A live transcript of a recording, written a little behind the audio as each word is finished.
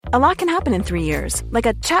A lot can happen in 3 years, like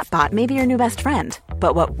a chatbot may be your new best friend.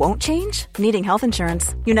 But what won't change? Needing health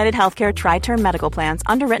insurance. United Healthcare Tri-Term Medical Plans,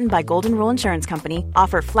 underwritten by Golden Rule Insurance Company,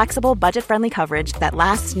 offer flexible, budget-friendly coverage that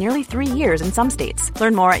lasts nearly 3 years in some states.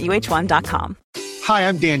 Learn more at uh1.com. Hi,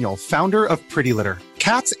 I'm Daniel, founder of Pretty Litter.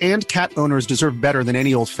 Cats and cat owners deserve better than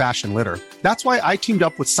any old-fashioned litter. That's why I teamed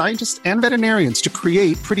up with scientists and veterinarians to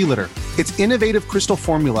create Pretty Litter. Its innovative crystal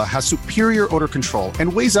formula has superior odor control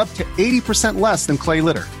and weighs up to 80% less than clay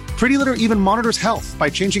litter. Pretty Litter even monitors health by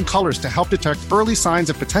changing colors to help detect early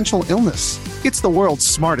signs of potential illness. It's the world's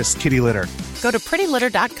smartest kitty litter. Go to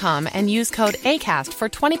prettylitter.com and use code ACAST for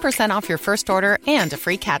 20% off your first order and a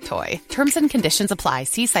free cat toy. Terms and conditions apply.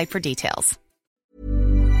 See site for details.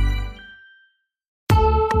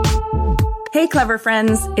 Hey, clever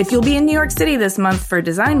friends. If you'll be in New York City this month for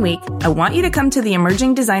Design Week, I want you to come to the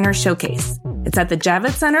Emerging Designer Showcase. It's at the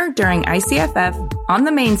Javits Center during ICFF on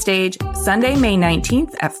the main stage, Sunday, May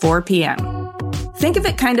 19th at 4 p.m. Think of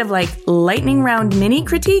it kind of like lightning round mini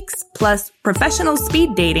critiques plus professional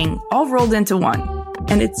speed dating all rolled into one.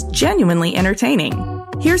 And it's genuinely entertaining.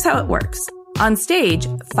 Here's how it works. On stage,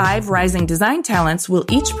 5 rising design talents will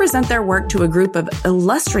each present their work to a group of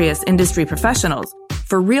illustrious industry professionals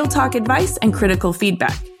for real talk advice and critical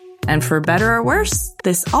feedback. And for better or worse,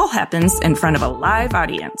 this all happens in front of a live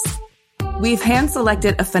audience. We've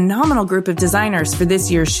hand-selected a phenomenal group of designers for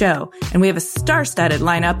this year's show, and we have a star-studded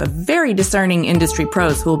lineup of very discerning industry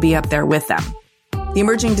pros who will be up there with them. The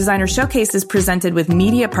Emerging Designer Showcase is presented with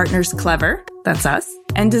media partners Clever, that's us,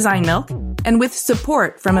 and Design Milk, and with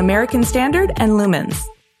support from American Standard and Lumens.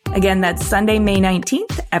 Again, that's Sunday, May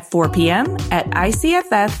 19th at 4 p.m. at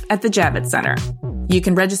ICFF at the Javits Center. You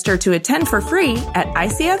can register to attend for free at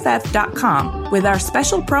icff.com with our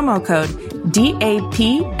special promo code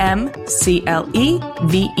DAPMCLEVER.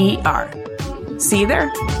 See you there.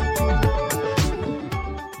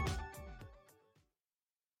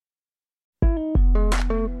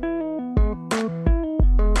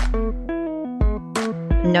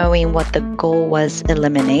 Knowing what the goal was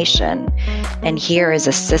elimination. And here is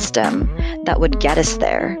a system that would get us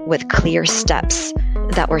there with clear steps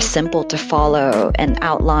that were simple to follow and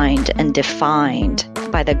outlined and defined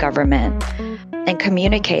by the government and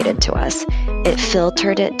communicated to us. It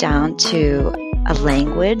filtered it down to a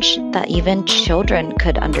language that even children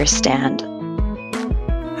could understand.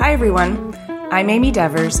 Hi, everyone. I'm Amy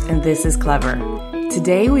Devers, and this is Clever.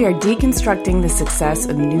 Today, we are deconstructing the success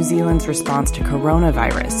of New Zealand's response to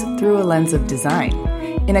coronavirus through a lens of design.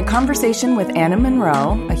 In a conversation with Anna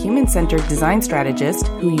Monroe, a human-centered design strategist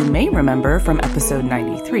who you may remember from episode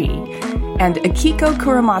 93, and Akiko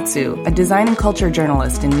Kuramatsu, a design and culture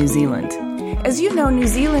journalist in New Zealand. As you know, New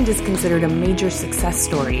Zealand is considered a major success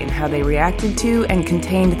story in how they reacted to and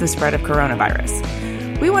contained the spread of coronavirus.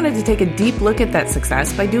 We wanted to take a deep look at that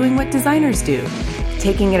success by doing what designers do,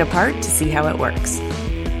 taking it apart to see how it works.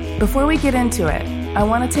 Before we get into it, I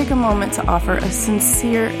want to take a moment to offer a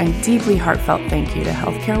sincere and deeply heartfelt thank you to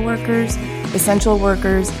healthcare workers, essential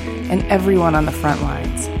workers, and everyone on the front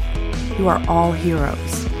lines. You are all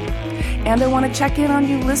heroes. And I want to check in on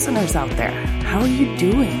you listeners out there. How are you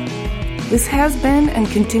doing? This has been and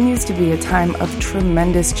continues to be a time of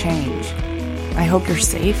tremendous change. I hope you're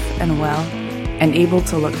safe and well and able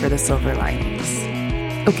to look for the silver linings.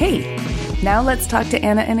 Okay, now let's talk to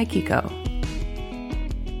Anna and Akiko.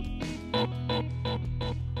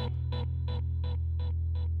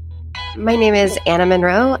 My name is Anna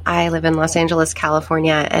Monroe. I live in Los Angeles,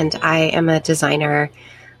 California, and I am a designer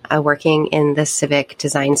working in the civic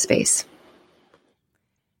design space.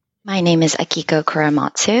 My name is Akiko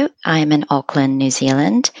Kuramatsu. I'm in Auckland, New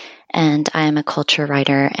Zealand, and I am a culture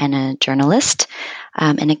writer and a journalist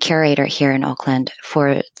and a curator here in Auckland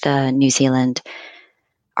for the New Zealand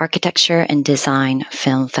Architecture and Design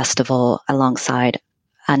Film Festival alongside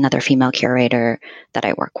another female curator that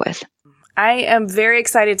I work with. I am very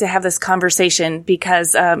excited to have this conversation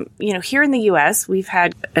because, here in the U.S., we've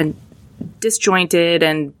had a disjointed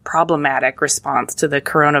and problematic response to the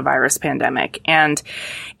coronavirus pandemic. And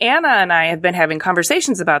Anna and I have been having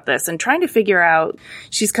conversations about this and trying to figure out,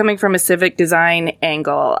 she's coming from a civic design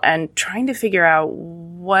angle and trying to figure out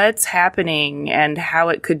what's happening and how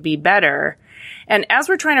it could be better. And as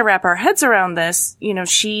we're trying to wrap our heads around this,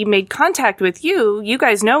 she made contact with you. You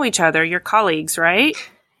guys know each other. You're colleagues, right?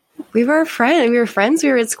 We were friends. We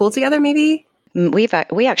were at school together, maybe. We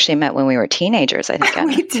actually met when we were teenagers, I think.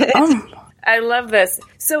 We did. I love this.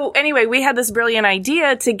 So anyway, we had this brilliant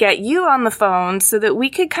idea to get you on the phone so that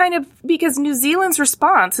we could because New Zealand's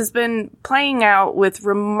response has been playing out with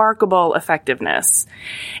remarkable effectiveness.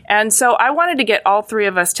 And so I wanted to get all three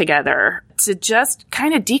of us together to just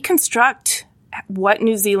kind of deconstruct what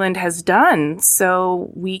New Zealand has done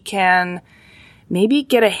so we can maybe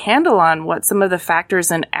get a handle on what some of the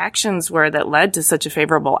factors and actions were that led to such a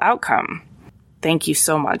favorable outcome. Thank you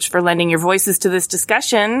so much for lending your voices to this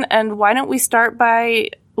discussion. And why don't we start by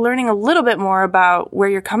learning a little bit more about where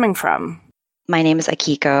you're coming from? My name is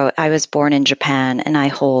Akiko. I was born in Japan and I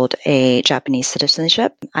hold a Japanese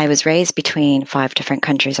citizenship. I was raised between 5 different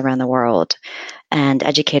countries around the world and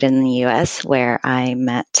educated in the US, where I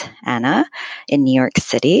met Anna in New York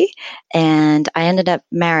City. And I ended up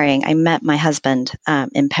I met my husband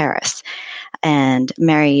in Paris and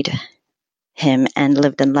married him and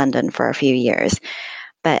lived in London for a few years.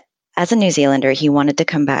 But as a New Zealander, he wanted to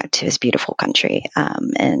come back to his beautiful country.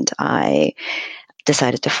 And I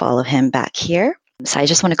decided to follow him back here. So I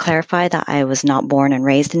just want to clarify that I was not born and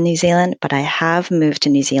raised in New Zealand, but I have moved to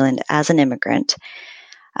New Zealand as an immigrant.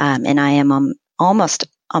 And I am almost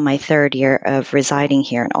on my 3rd year of residing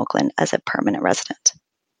here in Auckland as a permanent resident.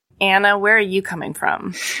 Anna, where are you coming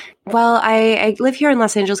from? Well, I live here in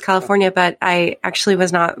Los Angeles, California, but I actually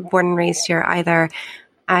was not born and raised here either.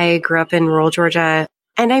 I grew up in rural Georgia,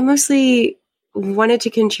 and I mostly wanted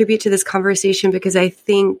to contribute to this conversation because I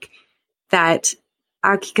think that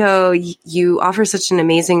Akiko, you offer such an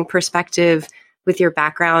amazing perspective with your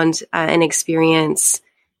background and experience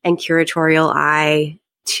and curatorial eye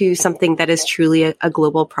to something that is truly a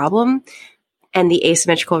global problem. And the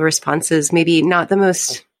asymmetrical responses, maybe not the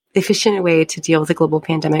most efficient way to deal with a global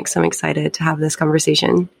pandemic. So I'm excited to have this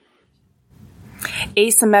conversation.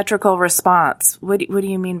 Asymmetrical response. What do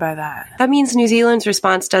you mean by that? That means New Zealand's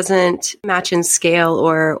response doesn't match in scale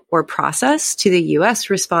or process to the US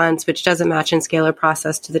response, which doesn't match in scale or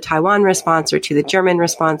process to the Taiwan response or to the German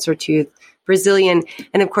response or to Brazilian.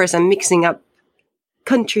 And of course, I'm mixing up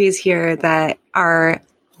countries here that are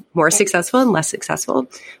more successful and less successful,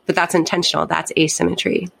 but that's intentional. That's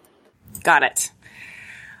asymmetry. Got it.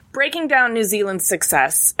 Breaking down New Zealand's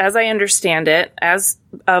success, as I understand it, as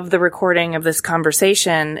of the recording of this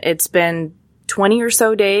conversation, it's been 20 or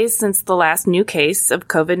so days since the last new case of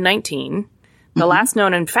COVID-19. The last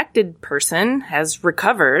known infected person has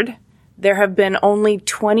recovered. There have been only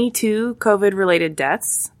 22 COVID-related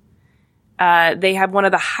deaths. They have one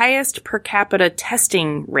of the highest per capita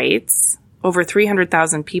testing rates, over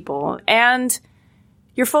 300,000 people, and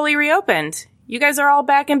you're fully reopened. You guys are all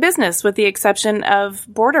back in business with the exception of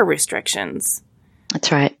border restrictions. That's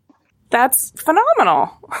right. That's phenomenal.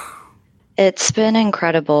 It's been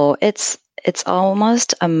incredible. It's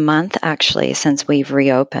almost a month actually since we've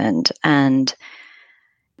reopened, and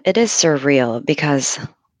it is surreal because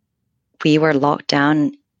we were locked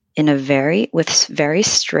down with very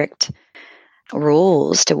strict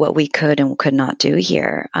rules to what we could and could not do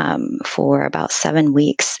here for about 7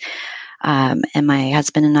 weeks. And my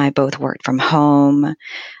husband and I both worked from home.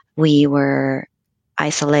 We were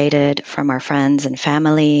isolated from our friends and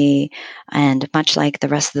family. And much like the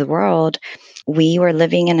rest of the world, we were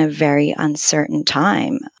living in a very uncertain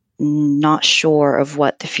time, not sure of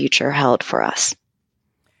what the future held for us.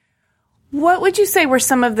 What would you say were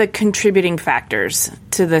some of the contributing factors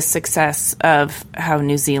to the success of how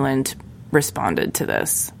New Zealand responded to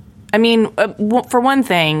this? I mean, for one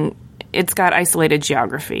thing, it's got isolated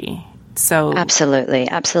geography. So Absolutely.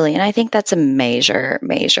 And I think that's a major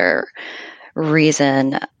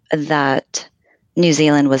reason that New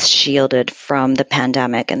Zealand was shielded from the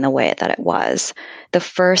pandemic in the way that it was. The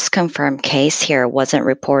first confirmed case here wasn't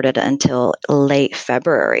reported until late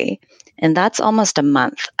February. And that's almost a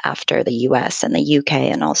month after the US and the UK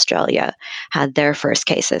and Australia had their first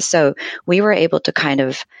cases. So we were able to kind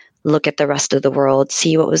of look at the rest of the world,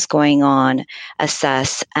 see what was going on,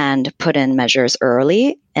 assess, and put in measures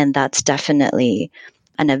early. And that's definitely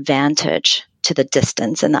an advantage to the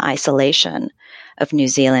distance and the isolation of New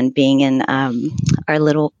Zealand being in our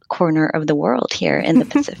little corner of the world here in the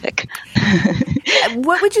Pacific.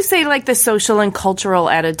 What would you say like the social and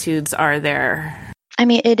cultural attitudes are there? I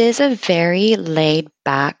mean, it is a very laid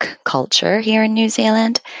back culture here in New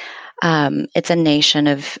Zealand. It's a nation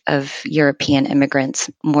of European immigrants.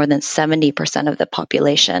 More than 70% of the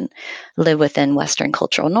population live within Western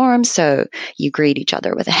cultural norms. So you greet each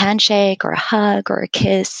other with a handshake or a hug or a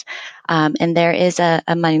kiss. And there is a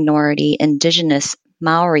minority indigenous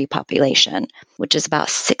Maori population, which is about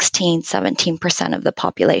 17% of the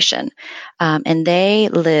population. And they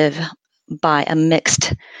live by a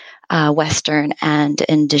mixed Western and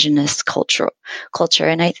indigenous culture.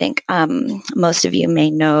 And I think most of you may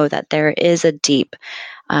know that there is a deep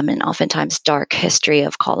and oftentimes dark history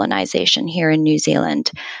of colonization here in New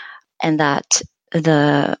Zealand, and that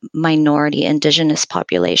the minority indigenous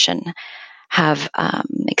population have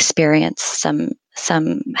experienced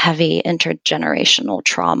some heavy intergenerational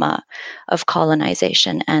trauma of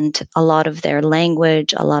colonization, and a lot of their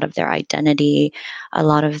language, a lot of their identity, a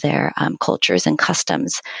lot of their cultures and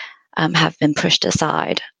customs have been pushed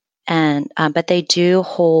aside. And but they do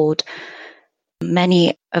hold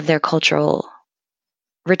many of their cultural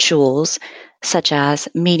rituals, such as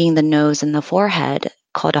meeting the nose and the forehead,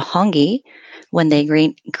 called a hongi, when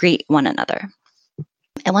they greet one another.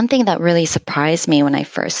 And one thing that really surprised me when I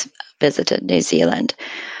first visited New Zealand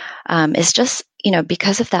is just,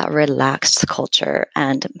 because of that relaxed culture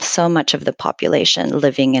and so much of the population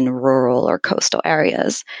living in rural or coastal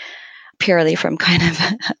areas, purely from kind of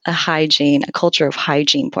a culture of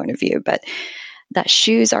hygiene point of view, but that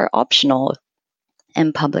shoes are optional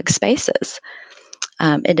in public spaces.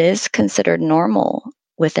 It is considered normal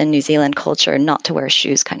within New Zealand culture not to wear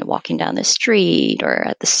shoes kind of walking down the street or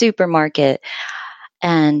at the supermarket.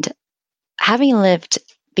 And having lived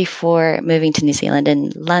before moving to New Zealand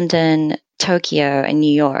in London, Tokyo, and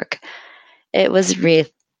New York, it was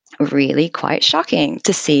really quite shocking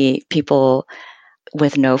to see people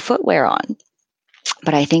with no footwear on.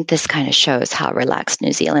 But I think this kind of shows how relaxed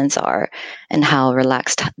New Zealanders are and how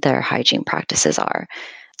relaxed their hygiene practices are.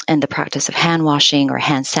 And the practice of hand washing or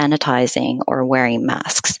hand sanitizing or wearing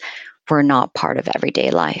masks were not part of everyday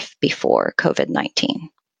life before COVID-19.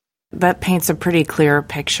 That paints a pretty clear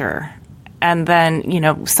picture. And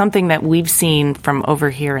then, something that we've seen from over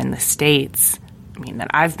here in the States, that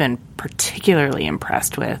I've been particularly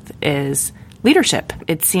impressed with is leadership.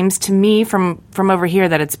 It seems to me from over here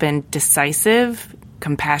that it's been decisive,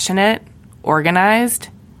 compassionate, organized,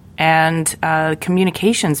 and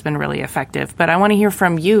communication's been really effective. But I want to hear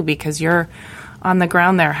from you because you're on the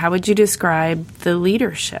ground there. How would you describe the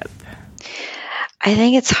leadership? I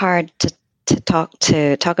think it's hard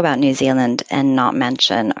to talk about New Zealand and not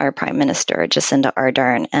mention our Prime Minister, Jacinda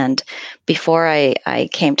Ardern. And before I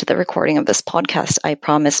came to the recording of this podcast, I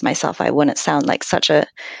promised myself I wouldn't sound like such a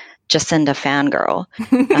Jacinda fangirl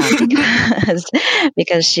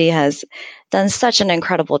because she has done such an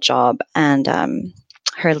incredible job, and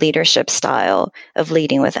her leadership style of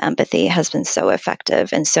leading with empathy has been so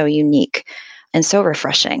effective and so unique and so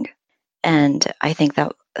refreshing. And I think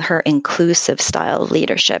that her inclusive style of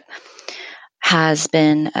leadership has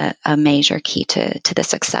been a major key to the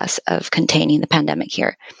success of containing the pandemic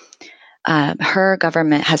here. Her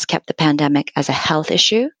government has kept the pandemic as a health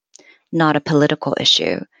issue, not a political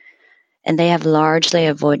issue. And they have largely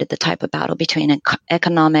avoided the type of battle between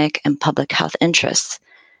economic and public health interests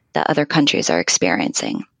that other countries are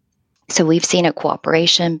experiencing. So we've seen a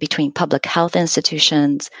cooperation between public health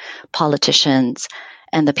institutions, politicians,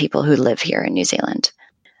 and the people who live here in New Zealand.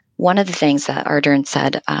 One of the things that Ardern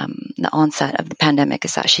said the onset of the pandemic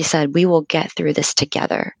is that she said, "We will get through this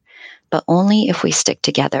together, but only if we stick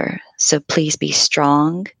together. So please be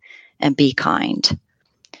strong and be kind."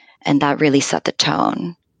 And that really set the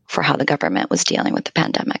tone for how the government was dealing with the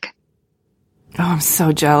pandemic. Oh, I'm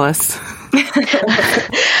so jealous.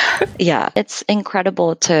 Yeah, it's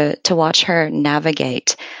incredible to watch her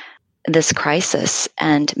navigate this crisis.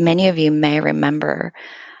 And many of you may remember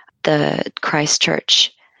the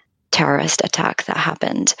Christchurch terrorist attack that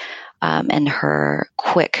happened, and her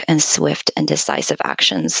quick and swift and decisive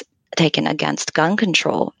actions taken against gun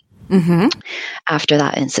control after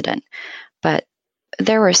that incident. But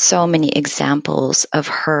there were so many examples of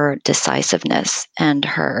her decisiveness and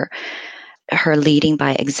her leading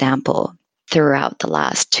by example throughout the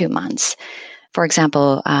last 2 months. For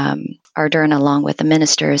example, Ardern, along with the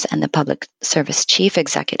ministers and the public service chief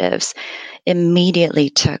executives, immediately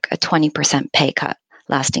took a 20% pay cut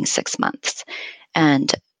lasting 6 months.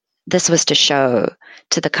 And this was to show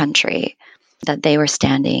to the country that they were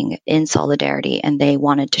standing in solidarity and they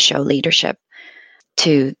wanted to show leadership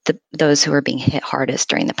to those who were being hit hardest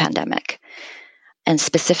during the pandemic. And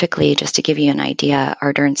specifically, just to give you an idea,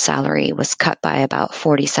 Ardern's salary was cut by about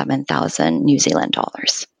 47,000 New Zealand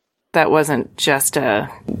dollars. That wasn't just a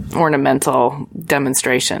ornamental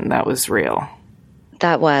demonstration. That was real.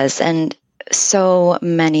 That was. And so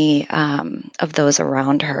many of those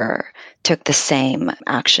around her took the same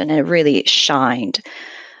action. It really shined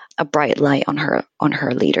a bright light on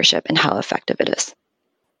her leadership and how effective it is.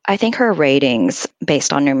 I think her ratings,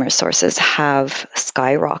 based on numerous sources, have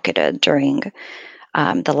skyrocketed during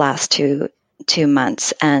the last two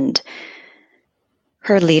months, and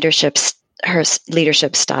her leadership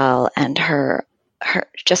style and her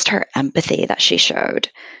empathy that she showed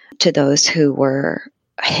to those who were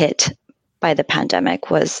hit by the pandemic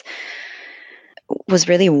was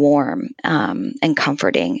really warm and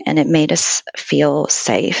comforting, and it made us feel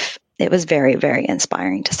safe. It was very, very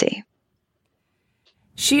inspiring to see.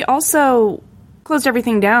 She also closed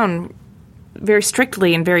everything down very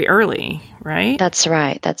strictly and very early, right? That's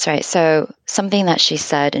right. That's right. So something that she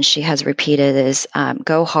said and she has repeated is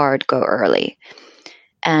go hard, go early.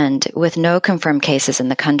 And with no confirmed cases in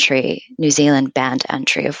the country, New Zealand banned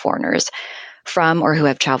entry of foreigners from or who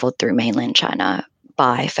have traveled through mainland China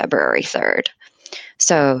by February 3rd.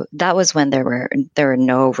 So that was when there were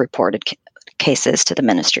no reported cases to the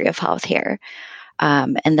Ministry of Health here.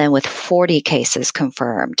 And then with 40 cases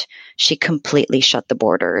confirmed, she completely shut the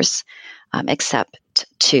borders, except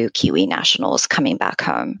to Kiwi nationals coming back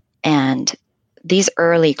home. And these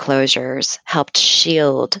early closures helped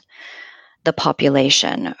shield the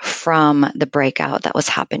population from the breakout that was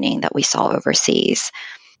happening that we saw overseas.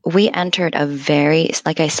 We entered a very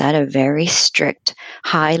strict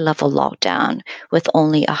high-level lockdown with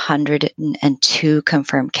only 102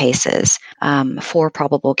 confirmed cases, 4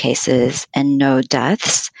 probable cases, and no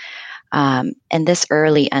deaths. And this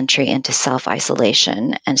early entry into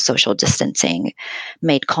self-isolation and social distancing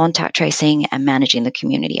made contact tracing and managing the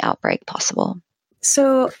community outbreak possible.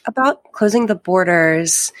 So about closing the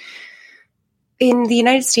borders, in the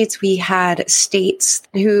United States, we had states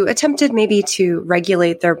who attempted maybe to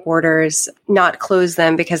regulate their borders, not close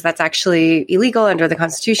them because that's actually illegal under the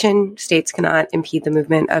Constitution. States cannot impede the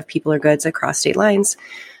movement of people or goods across state lines.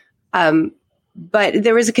 But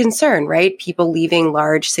there was a concern, right? People leaving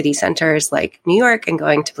large city centers like New York and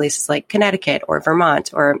going to places like Connecticut or Vermont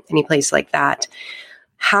or any place like that.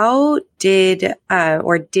 How did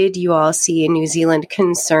you all see in New Zealand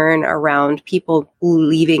concern around people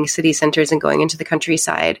leaving city centers and going into the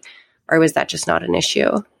countryside, or was that just not an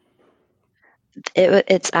issue?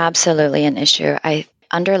 It's absolutely an issue.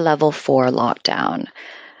 Under level 4 lockdown,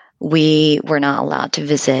 we were not allowed to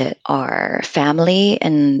visit our family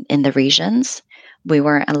in the regions. We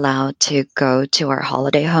weren't allowed to go to our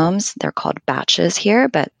holiday homes. They're called batches here,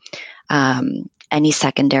 but any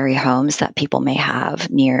secondary homes that people may have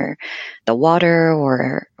near the water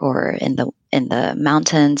or in the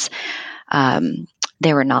mountains,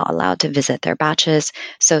 they were not allowed to visit their batches.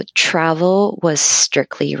 So travel was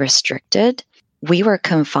strictly restricted. We were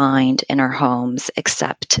confined in our homes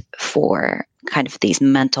except for kind of these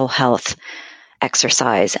mental health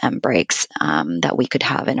exercise and breaks that we could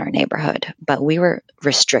have in our neighborhood. But we were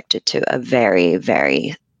restricted to a very,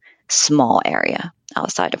 very small area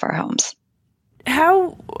outside of our homes.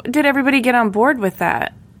 How did everybody get on board with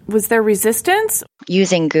that? Was there resistance?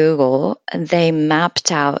 Using Google, they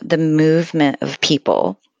mapped out the movement of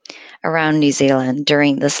people around New Zealand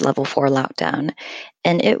during this level 4 lockdown.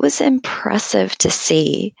 And it was impressive to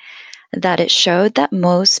see that it showed that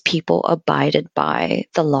most people abided by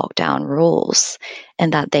the lockdown rules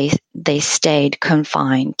and that they stayed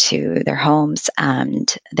confined to their homes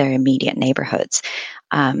and their immediate neighborhoods.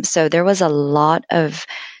 So there was a lot of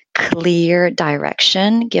clear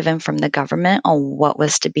direction given from the government on what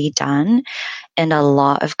was to be done and a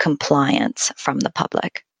lot of compliance from the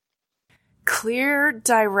public. Clear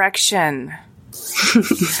direction.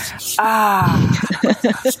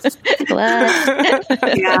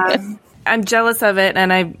 Yeah. I'm jealous of it,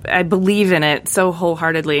 and I believe in it so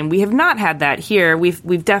wholeheartedly. And we have not had that here.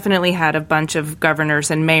 We've definitely had a bunch of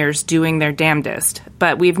governors and mayors doing their damnedest,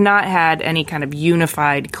 but we've not had any kind of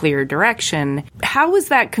unified, clear direction. How was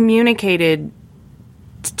that communicated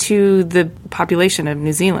to the population of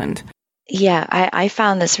New Zealand? Yeah, I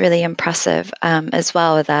found this really impressive as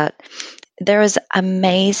well, that there was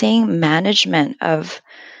amazing management of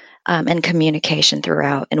and communication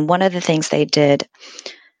throughout. And one of the things they did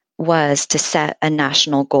was to set a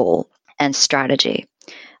national goal and strategy.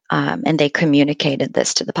 And they communicated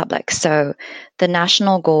this to the public. So the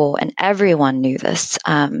national goal, and everyone knew this,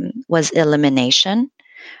 was elimination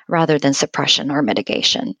rather than suppression or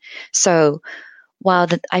mitigation. So while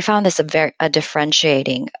I found this a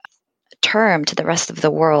differentiating term to the rest of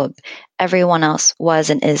the world, everyone else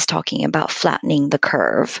was and is talking about flattening the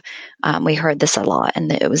curve. We heard this a lot,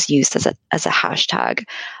 and it was used as a hashtag.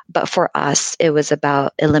 But for us, it was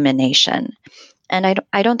about elimination. And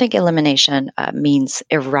I don't think elimination means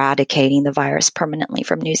eradicating the virus permanently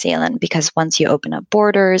from New Zealand, because once you open up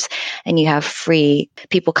borders and you have free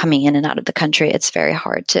people coming in and out of the country, it's very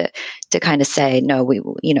hard to kind of say, no,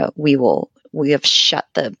 we have shut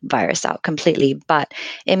the virus out completely. But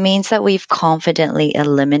it means that we've confidently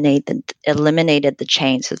eliminated the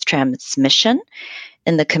chains of transmission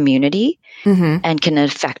in the community, and can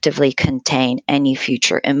effectively contain any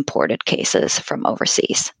future imported cases from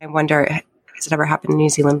overseas. I wonder, has it ever happened in New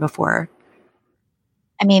Zealand before?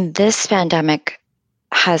 I mean, this pandemic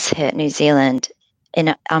has hit New Zealand in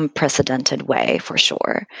an unprecedented way, for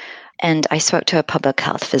sure. And I spoke to a public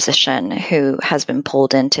health physician who has been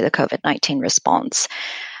pulled into the COVID-19 response.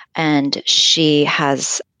 And she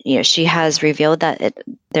has revealed that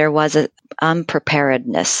there was an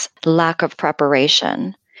unpreparedness, lack of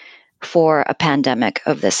preparation for a pandemic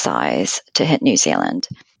of this size to hit New Zealand.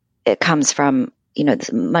 It comes from,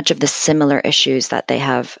 much of the similar issues that they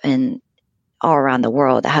have in all around the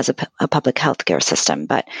world that has a public healthcare system,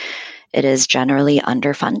 but it is generally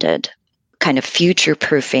underfunded. Kind of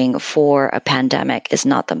future-proofing for a pandemic is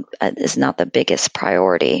not the biggest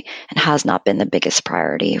priority, and has not been the biggest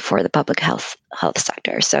priority for the public health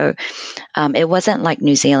sector. So it wasn't like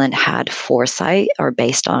New Zealand had foresight or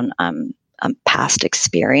based on past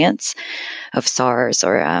experience of SARS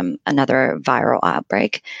or another viral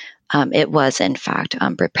outbreak. It was, in fact,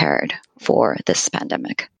 unprepared for this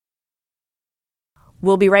pandemic.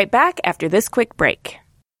 We'll be right back after this quick break.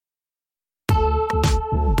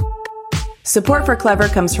 Support for Clever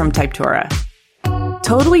comes from Typtura.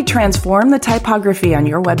 Totally transform the typography on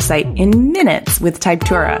your website in minutes with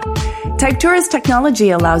Typtura. Typtura's technology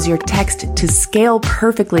allows your text to scale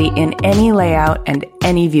perfectly in any layout and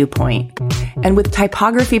any viewpoint. And with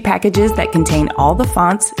typography packages that contain all the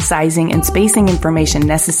fonts, sizing, and spacing information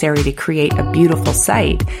necessary to create a beautiful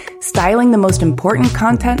site, styling the most important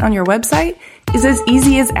content on your website is as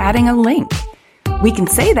easy as adding a link. We can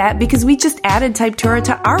say that because we just added Typtura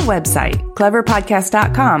to our website,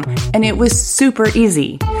 cleverpodcast.com, and it was super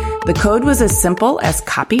easy. The code was as simple as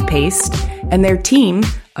copy-paste, and their team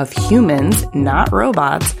of humans, not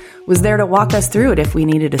robots, was there to walk us through it if we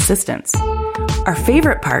needed assistance. Our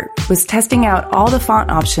favorite part was testing out all the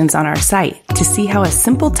font options on our site to see how a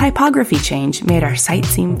simple typography change made our site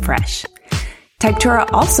seem fresh. Typtura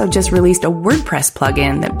also just released a WordPress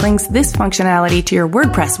plugin that brings this functionality to your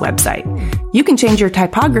WordPress website. You can change your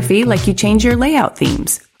typography like you change your layout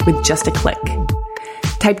themes with just a click.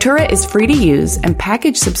 Typtura is free to use, and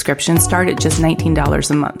package subscriptions start at just $19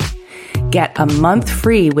 a month. Get a month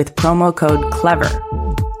free with promo code CLEVER.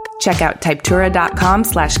 Check out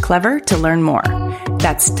typtura.com/clever to learn more.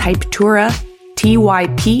 That's Typtura,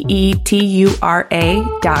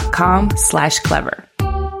 typetura.com/clever.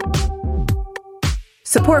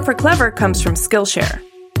 Support for Clever comes from Skillshare.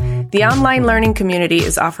 The online learning community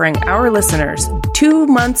is offering our listeners 2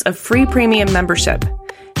 months of free premium membership.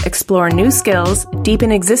 Explore new skills,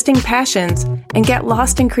 deepen existing passions, and get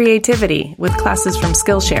lost in creativity with classes from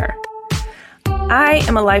Skillshare. I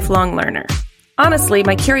am a lifelong learner. Honestly,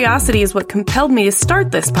 my curiosity is what compelled me to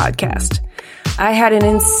start this podcast. I had an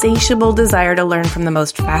insatiable desire to learn from the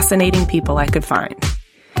most fascinating people I could find.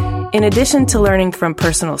 In addition to learning from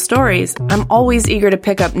personal stories, I'm always eager to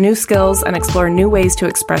pick up new skills and explore new ways to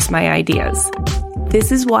express my ideas. This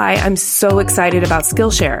is why I'm so excited about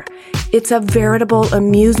Skillshare. It's a veritable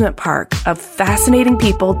amusement park of fascinating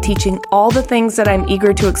people teaching all the things that I'm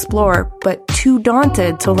eager to explore, but too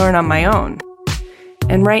daunted to learn on my own.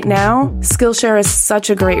 And right now, Skillshare is such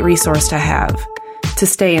a great resource to have. To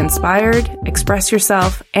stay inspired, express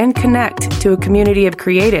yourself, and connect to a community of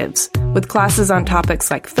creatives with classes on topics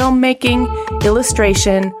like filmmaking,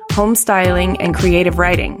 illustration, home styling, and creative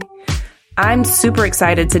writing. I'm super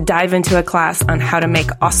excited to dive into a class on how to make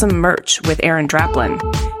awesome merch with Aaron Draplin.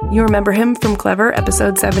 You remember him from Clever,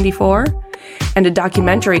 episode 74? And a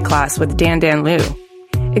documentary class with Dan Liu.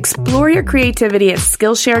 Explore your creativity at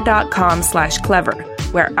Skillshare.com/clever,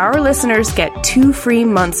 where our listeners get 2 free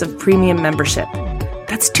months of premium membership.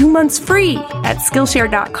 That's 2 months free at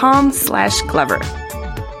Skillshare.com/clever.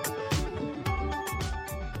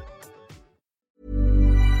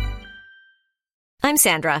 I'm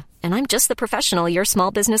Sandra, and I'm just the professional your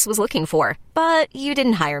small business was looking for. But you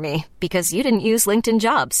didn't hire me because you didn't use LinkedIn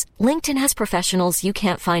Jobs. LinkedIn has professionals you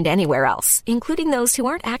can't find anywhere else, including those who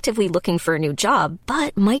aren't actively looking for a new job,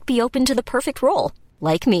 but might be open to the perfect role,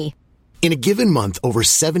 like me. In a given month, over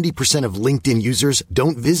 70% of LinkedIn users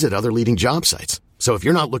don't visit other leading job sites. So if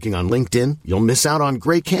you're not looking on LinkedIn, you'll miss out on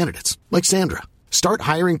great candidates like Sandra. Start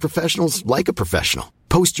hiring professionals like a professional.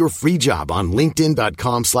 Post your free job on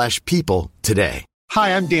linkedin.com/people today.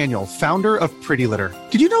 Hi, I'm Daniel, founder of Pretty Litter.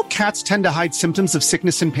 Did you know cats tend to hide symptoms of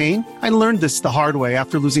sickness and pain? I learned this the hard way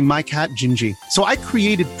after losing my cat, Gingy. So I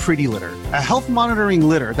created Pretty Litter, a health monitoring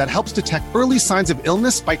litter that helps detect early signs of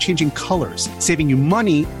illness by changing colors, saving you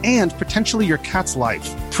money and potentially your cat's life.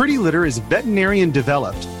 Pretty Litter is veterinarian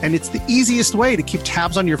developed, and it's the easiest way to keep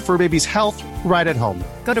tabs on your fur baby's health right at home.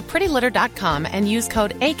 Go to prettylitter.com and use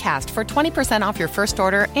code ACAST for 20% off your first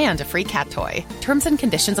order and a free cat toy. Terms and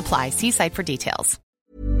conditions apply. See site for details.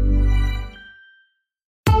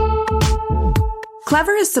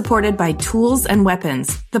 Clever is supported by Tools and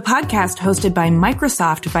Weapons, the podcast hosted by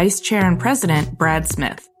Microsoft Vice Chair and President Brad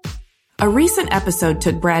Smith. A recent episode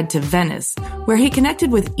took Brad to Venice, where he connected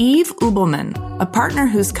with Yves Ubelman, a partner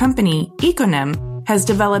whose company, Econem, has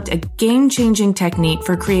developed a game-changing technique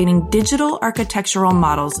for creating digital architectural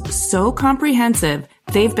models so comprehensive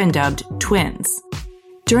they've been dubbed twins.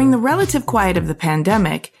 During the relative quiet of the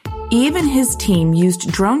pandemic, Yves and his team used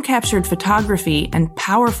drone-captured photography and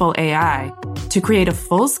powerful AI to create a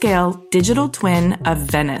full-scale digital twin of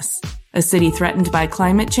Venice, a city threatened by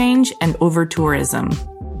climate change and over-tourism.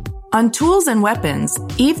 On Tools and Weapons,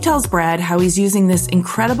 Yves tells Brad how he's using this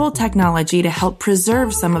incredible technology to help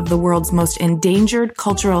preserve some of the world's most endangered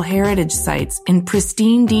cultural heritage sites in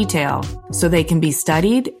pristine detail so they can be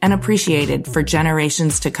studied and appreciated for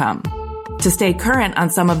generations to come. To stay current on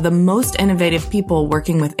some of the most innovative people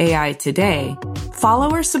working with AI today, follow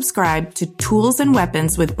or subscribe to Tools and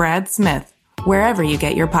Weapons with Brad Smith wherever you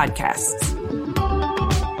get your podcasts.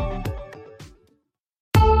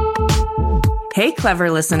 Hey,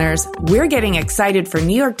 Clever listeners, we're getting excited for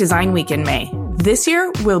New York Design Week in May. This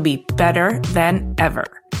year will be better than ever.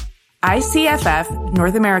 ICFF,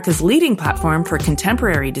 North America's leading platform for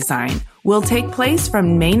contemporary design, will take place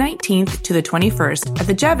from May 19th to the 21st at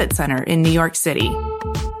the Javits Center in New York City.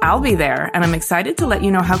 I'll be there, and I'm excited to let you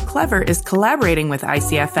know how Clever is collaborating with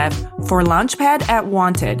ICFF for Launchpad at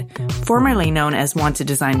Wanted, formerly known as Wanted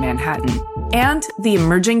Design Manhattan, and the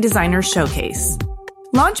Emerging Designers Showcase.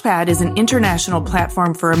 Launchpad is an international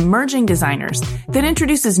platform for emerging designers that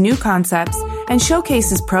introduces new concepts and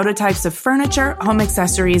showcases prototypes of furniture, home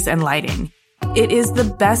accessories, and lighting. It is the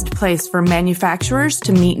best place for manufacturers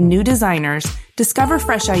to meet new designers, discover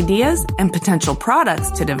fresh ideas, and potential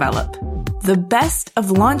products to develop. The best of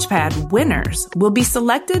Launchpad winners will be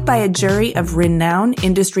selected by a jury of renowned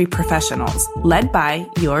industry professionals, led by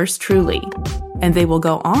yours truly. And they will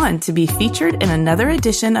go on to be featured in another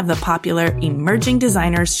edition of the popular Emerging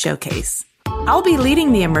Designers Showcase. I'll be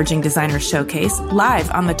leading the Emerging Designers Showcase live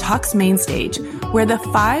on the Talks main stage, where the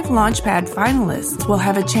 5 Launchpad finalists will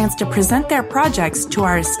have a chance to present their projects to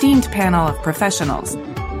our esteemed panel of professionals.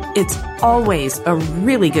 It's always a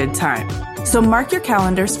really good time. So mark your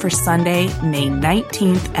calendars for Sunday, May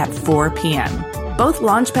 19th at 4 p.m. Both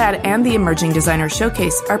Launchpad and the Emerging Designer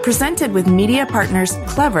Showcase are presented with media partners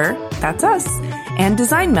Clever, that's us, and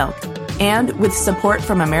Design Milk, and with support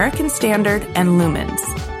from American Standard and Lumens.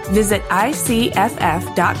 Visit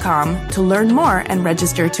ICFF.com to learn more and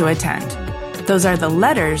register to attend. Those are the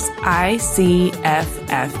letters ICFF.com.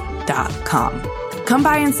 Come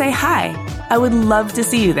by and say hi. I would love to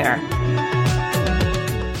see you there.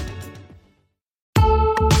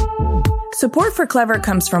 Support for Clever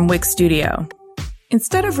comes from Wix Studio.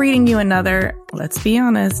 Instead of reading you another, let's be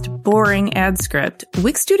honest, boring ad script,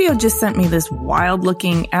 Wix Studio just sent me this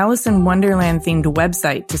wild-looking Alice in Wonderland-themed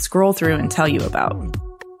website to scroll through and tell you about.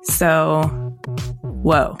 So,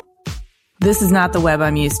 whoa. This is not the web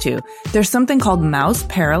I'm used to. There's something called mouse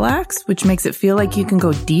parallax, which makes it feel like you can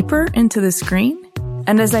go deeper into the screen.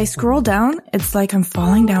 And as I scroll down, it's like I'm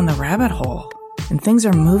falling down the rabbit hole. And things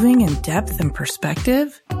are moving in depth and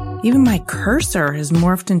perspective. Even my cursor has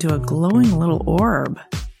morphed into a glowing little orb.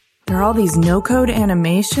 There are all these no-code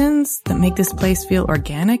animations that make this place feel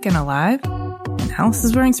organic and alive. And Alice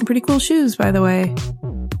is wearing some pretty cool shoes, by the way.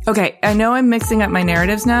 Okay, I know I'm mixing up my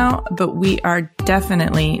narratives now, but we are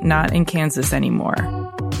definitely not in Kansas anymore.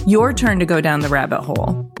 Your turn to go down the rabbit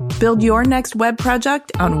hole. Build your next web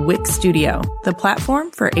project on Wix Studio, the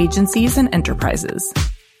platform for agencies and enterprises.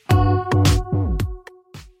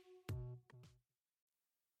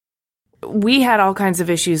 We had all kinds of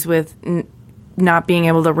issues with not being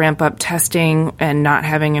able to ramp up testing and not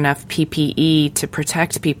having enough PPE to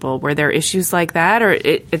protect people. Were there issues like that? Or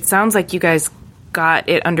it sounds like you guys got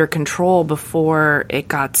it under control before it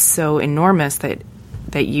got so enormous that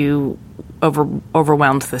you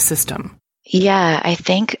overwhelmed the system. Yeah, I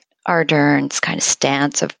think Ardern's kind of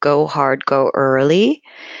stance of go hard, go early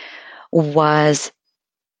was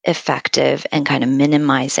effective and kind of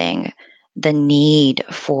minimizing the need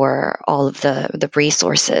for all of the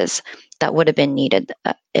resources that would have been needed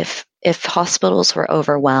if hospitals were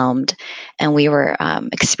overwhelmed and we were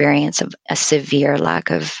experiencing a severe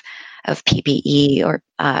lack of PPE or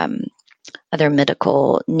other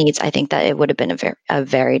medical needs. I think that it would have been a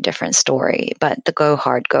very different story. But the go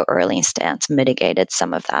hard, go early stance mitigated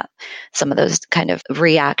some of those kind of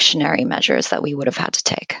reactionary measures that we would have had to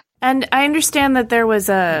take. And I understand that there was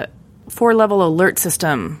a 4-level alert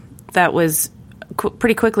system that was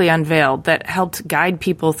pretty quickly unveiled that helped guide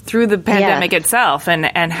people through the pandemic itself and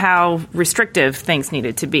how restrictive things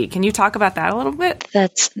needed to be. Can you talk about that a little bit?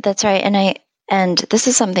 That's right. And this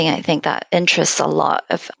is something I think that interests a lot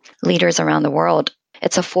of leaders around the world.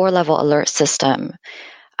 It's a 4-level alert system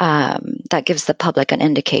that gives the public an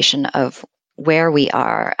indication of where we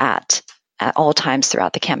are at all times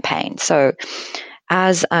throughout the campaign. So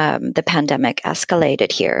as the pandemic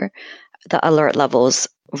escalated here, the alert levels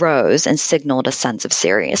rose and signaled a sense of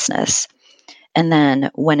seriousness. And then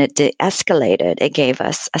when it de-escalated, it gave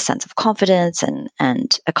us a sense of confidence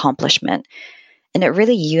and accomplishment. And it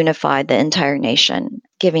really unified the entire nation,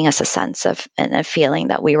 giving us a sense of and a feeling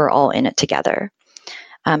that we were all in it together.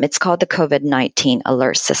 It's called the COVID-19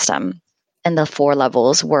 alert system. And the 4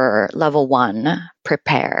 levels were level 1,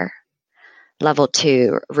 prepare, level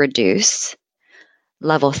 2, reduce,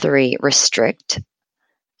 level 3, restrict,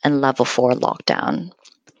 and level 4, lockdown.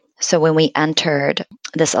 So when we entered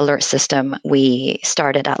this alert system, we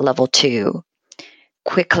started at level 2,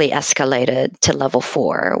 quickly escalated to level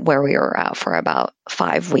 4, where we were out for about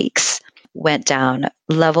 5 weeks, went down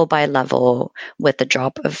level by level with the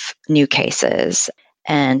drop of new cases.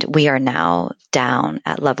 And we are now down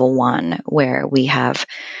at level 1, where we have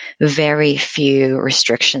very few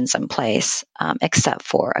restrictions in place, except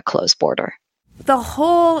for a closed border. The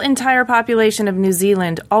whole entire population of New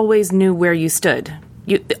Zealand always knew where you stood.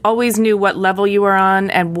 You always knew what level you were on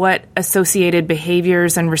and what associated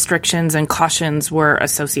behaviors and restrictions and cautions were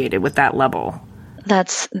associated with that level.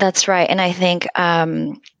 That's right. And I think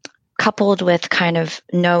coupled with kind of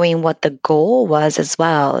knowing what the goal was as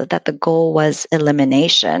well, that the goal was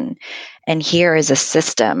elimination. And here is a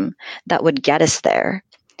system that would get us there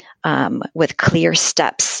with clear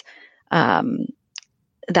steps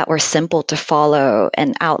that were simple to follow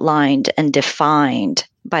and outlined and defined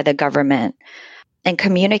by the government and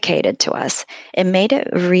communicated to us. It made it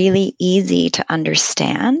really easy to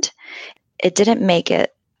understand. It didn't make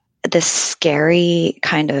it this scary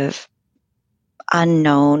kind of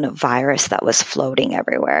unknown virus that was floating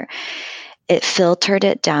everywhere. It filtered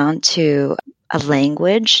it down to a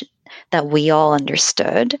language that we all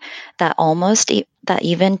understood, that that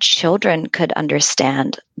even children could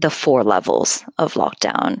understand the 4 levels of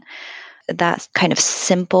lockdown. That kind of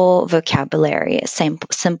simple vocabulary,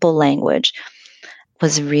 simple language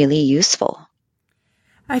was really usul.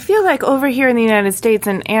 I feel like over here in the United States,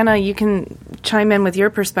 and Anna, you can chime in with your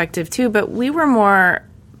perspective too, but we were more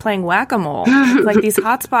playing whack-a-mole. Like these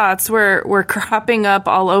hotspots were cropping up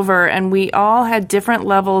all over, and we all had different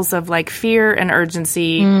levels of like fear and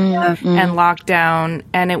urgency and lockdown,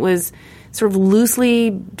 and it was sort of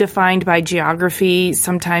loosely defined by geography.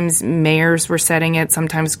 Sometimes mayors were setting it,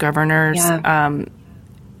 sometimes governors. Yeah.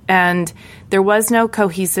 And there was no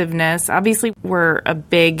cohesiveness. Obviously, we're a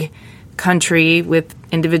big country with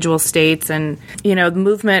individual states, and the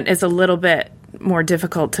movement is a little bit more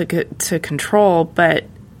difficult to control, but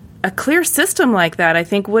a clear system like that, I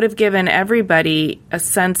think, would have given everybody a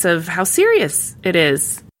sense of how serious it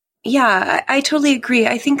is. Yeah, I totally agree.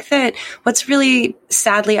 I think that what's really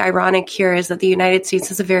sadly ironic here is that the United States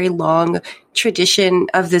has a very long tradition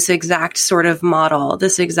of this exact sort of model,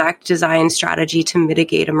 this exact design strategy to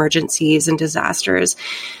mitigate emergencies and disasters.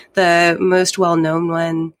 The most well-known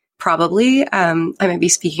one, probably, I might be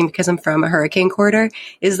speaking because I'm from a hurricane corridor,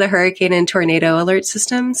 is the hurricane and tornado alert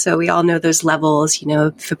system. So we all know those levels,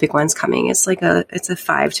 if a big one's coming, it's a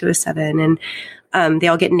 5 to a 7, and they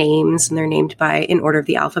all get names, and they're named in order of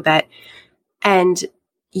the alphabet. And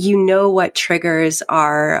what triggers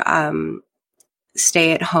are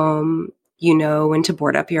stay at home, when to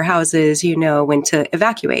board up your houses, when to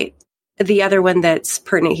evacuate. The other one that's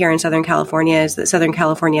pertinent here in Southern California is that Southern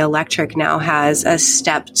California Electric now has a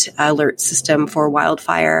stepped alert system for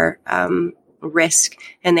wildfire risk,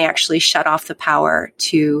 and they actually shut off the power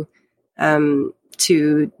to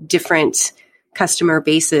different customer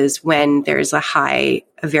bases when there's a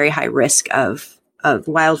very high risk of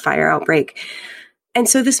wildfire outbreak. And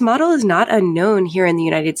so this model is not unknown here in the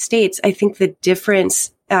United States. I think the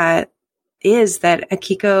difference is that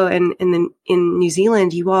Akiko and in New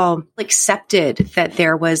Zealand, you all accepted that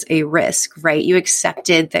there was a risk, right? You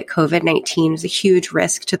accepted that COVID-19 was a huge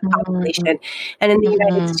risk to the population. And in the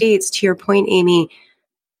United States, to your point, Amy,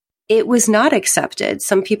 it was not accepted.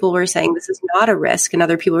 Some people were saying this is not a risk, and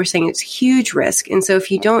other people were saying it's a huge risk. And so if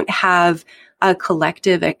you don't have a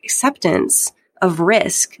collective acceptance of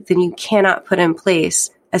risk, then you cannot put in place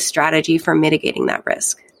a strategy for mitigating that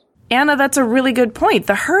risk. Anna, that's a really good point.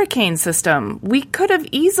 The hurricane system, we could have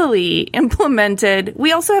easily implemented.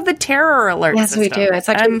 We also have the terror alert system. Yes, we do. It's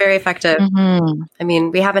actually very effective. I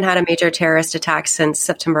mean, we haven't had a major terrorist attack since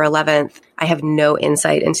September 11th. I have no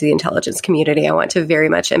insight into the intelligence community. I want to very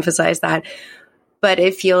much emphasize that. But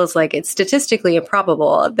it feels like it's statistically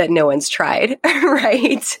improbable that no one's tried,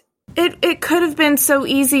 right? It could have been so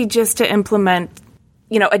easy just to implement,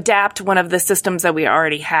 adapt one of the systems that we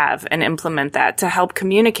already have and implement that to help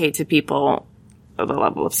communicate to people the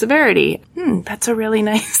level of severity. That's a really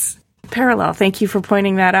nice parallel. Thank you for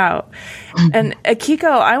pointing that out. And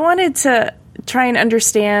Akiko, I wanted to try and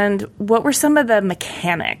understand what were some of the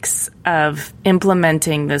mechanics of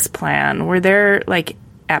implementing this plan. Were there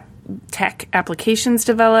tech applications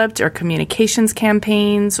developed or communications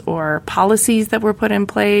campaigns or policies that were put in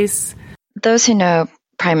place? Those who know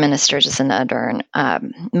Prime Minister Jacinda Ardern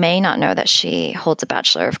may not know that she holds a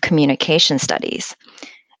Bachelor of Communication Studies,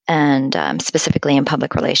 and specifically in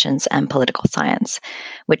public relations and political science,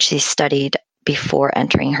 which she studied before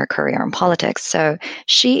entering her career in politics. So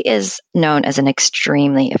she is known as an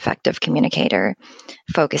extremely effective communicator,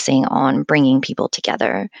 focusing on bringing people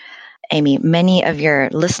together. Amy, many of your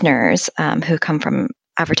listeners who come from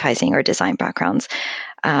advertising or design backgrounds,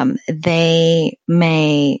 they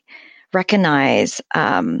may recognize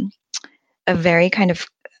a very kind of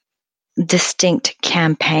distinct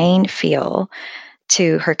campaign feel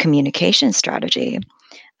to her communication strategy.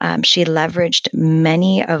 She leveraged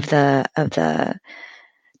many of the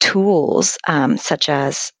tools, such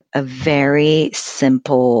as a very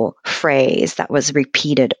simple phrase that was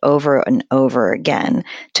repeated over and over again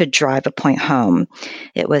to drive a point home.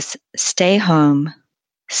 It was stay home,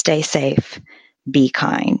 stay safe, be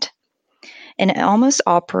kind. And it almost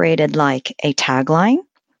operated like a tagline.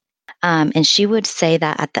 And she would say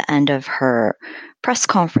that at the end of her press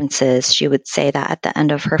conferences. She would say that at the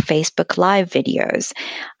end of her Facebook Live videos.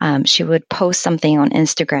 She would post something on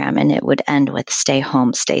Instagram and it would end with stay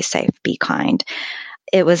home, stay safe, be kind.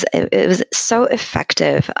 It was so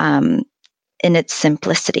effective in its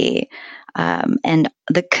simplicity, and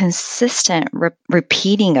the consistent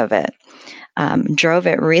repeating of it drove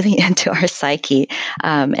it really into our psyche.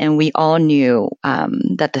 And we all knew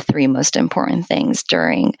that the three most important things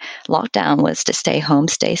during lockdown was to stay home,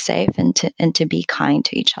 stay safe, and to be kind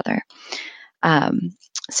to each other.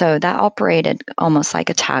 So that operated almost like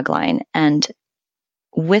a tagline. And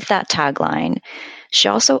with that tagline, she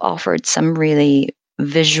also offered some really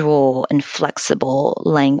visual and flexible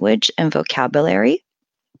language and vocabulary.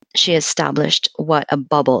 She established what a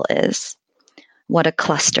bubble is, what a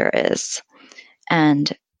cluster is,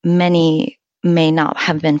 and many may not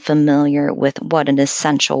have been familiar with what an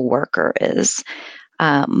essential worker is,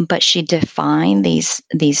 but she defined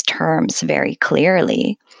these terms very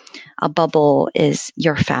clearly. A bubble is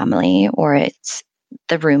your family, or it's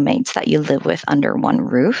the roommates that you live with under one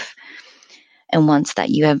roof. And once that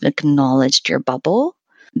you have acknowledged your bubble,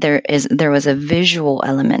 there was a visual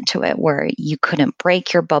element to it where you couldn't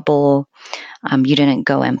break your bubble. You didn't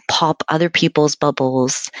go and pop other people's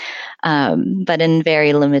bubbles. But in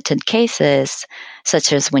very limited cases,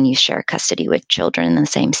 such as when you share custody with children in the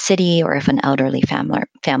same city, or if an elderly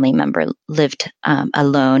family member lived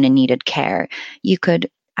alone and needed care, you could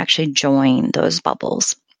actually join those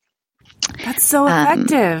bubbles. That's so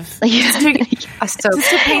effective. Just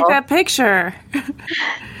to paint that picture.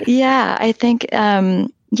 Yeah, I think,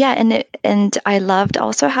 and I loved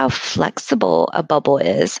also how flexible a bubble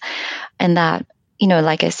is, and that,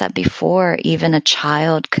 like I said before, even a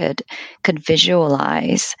child could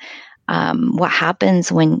visualize what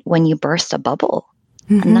happens when you burst a bubble.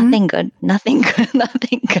 Mm-hmm. Nothing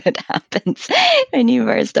good happens when you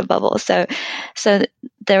burst a bubble. So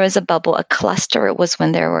there was a bubble. A cluster was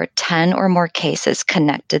when there were 10 or more cases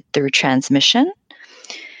connected through transmission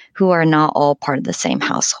who are not all part of the same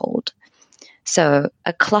household. So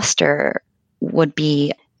a cluster would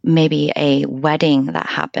be maybe a wedding that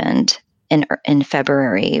happened in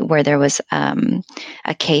February, where there was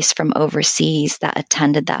a case from overseas that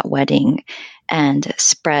attended that wedding and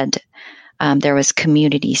spread. There was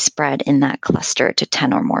community spread in that cluster to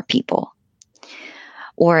 10 or more people.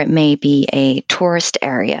 Or it may be a tourist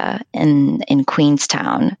area in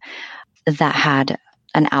Queenstown that had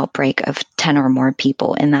an outbreak of 10 or more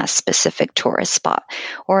people in that specific tourist spot.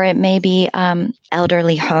 Or it may be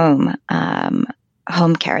elderly home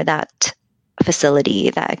care, that facility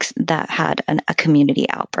that had a community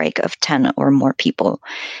outbreak of 10 or more people.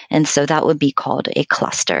 And so that would be called a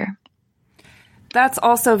cluster. That's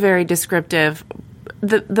also very descriptive.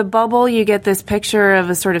 The bubble, you get this picture of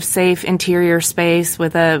a sort of safe interior space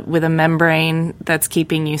with a membrane that's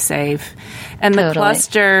keeping you safe. And the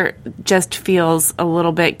cluster just feels a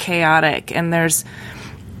little bit chaotic, and there's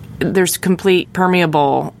complete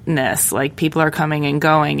permeableness, like people are coming and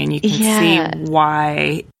going, and you can see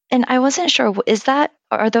why. And I wasn't sure,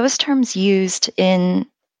 are those terms used in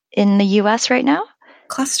the US right now?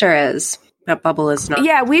 Cluster is. That bubble is not.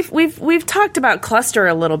 Yeah, we've talked about cluster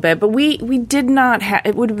a little bit, but we did not have.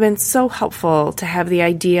 It would have been so helpful to have the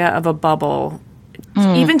idea of a bubble,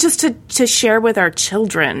 even just to share with our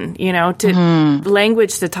children. To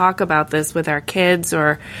language to talk about this with our kids,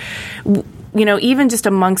 or even just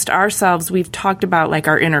amongst ourselves. We've talked about like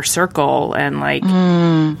our inner circle and like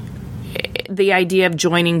the idea of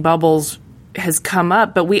joining bubbles has come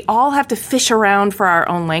up, but we all have to fish around for our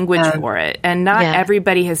own language for it. And not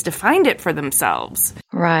everybody has defined it for themselves.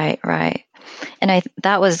 Right. And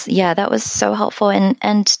that was so helpful.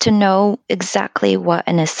 And to know exactly what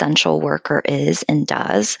an essential worker is and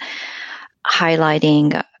does,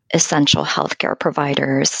 highlighting essential healthcare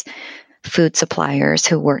providers, food suppliers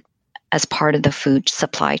who work as part of the food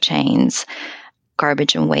supply chains,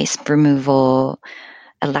 garbage and waste removal,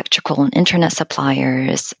 electrical and internet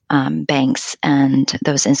suppliers, banks, and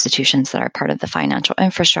those institutions that are part of the financial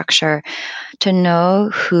infrastructure, to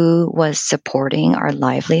know who was supporting our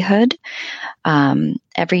livelihood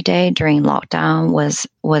every day during lockdown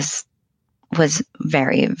was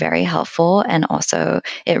very, very helpful. And also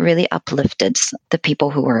it really uplifted the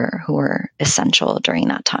people who were essential during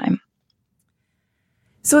that time.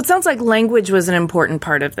 So it sounds like language was an important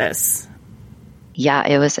part of this. Yeah,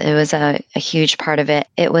 it was a huge part of it.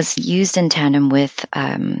 It was used in tandem with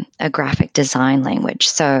a graphic design language.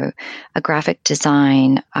 So a graphic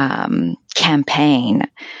design campaign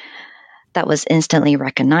that was instantly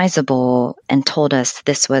recognizable and told us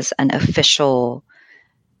this was an official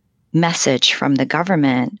message from the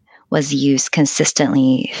government was used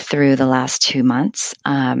consistently through the last 2 months.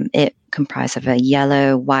 It comprised of a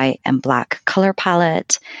yellow, white, and black color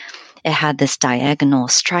palette. It had this diagonal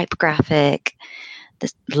stripe graphic,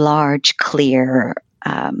 this large, clear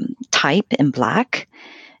type in black,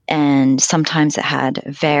 and sometimes it had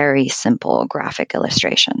very simple graphic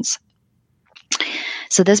illustrations.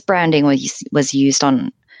 So this branding was used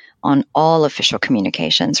on all official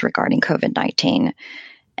communications regarding COVID-19,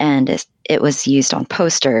 and it was used on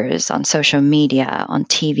posters, on social media, on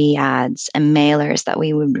TV ads, and mailers that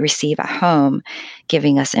we would receive at home,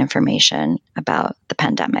 giving us information about the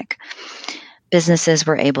pandemic. Businesses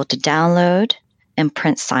were able to download and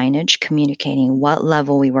print signage communicating what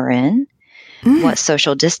level we were in, what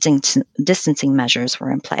social distancing measures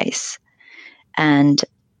were in place. And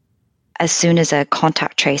as soon as a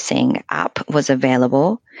contact tracing app was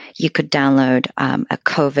available, you could download a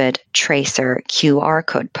COVID tracer QR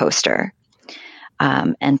code poster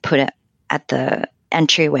and put it at the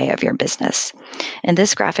entryway of your business. And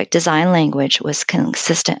this graphic design language was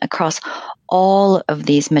consistent across all of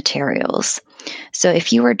these materials. So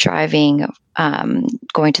if you were driving,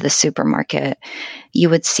 going to the supermarket, you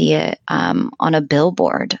would see it on a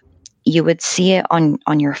billboard. You would see it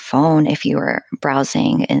on your phone if you were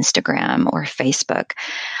browsing Instagram or Facebook.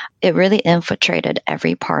 It really infiltrated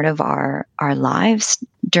every part of our lives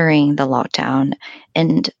during the lockdown.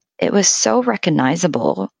 And it was so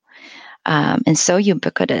recognizable and so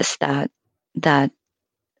ubiquitous that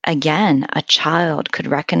again, a child could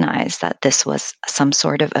recognize that this was some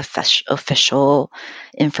sort of official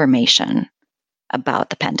information about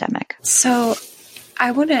the pandemic. So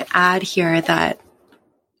I want to add here that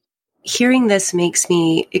hearing this makes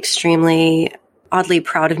me extremely oddly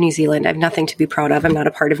proud of New Zealand. I have nothing to be proud of. I'm not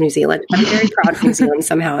a part of New Zealand. I'm very proud of New Zealand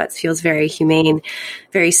somehow. It feels very humane,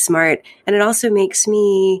 very smart. And it also makes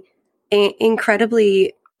me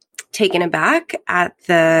incredibly taken aback at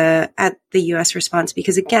the U.S. response,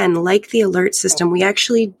 because again, like the alert system, we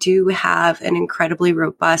actually do have an incredibly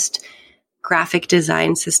robust graphic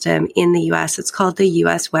design system in the U.S. It's called the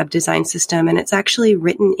U.S. Web Design System, and it's actually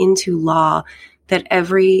written into law that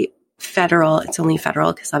every federal, it's only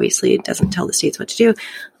federal because obviously it doesn't tell the states what to do,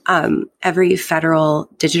 every federal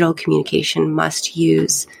digital communication must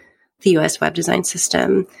use the U.S. Web Design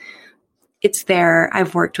System. It's there.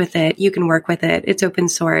 I've worked with it. You can work with it. It's open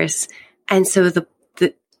source. And so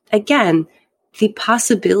again, the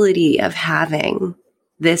possibility of having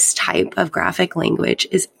this type of graphic language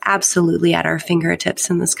is absolutely at our fingertips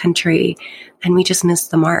in this country. And we just missed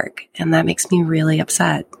the mark. And that makes me really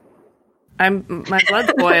upset. My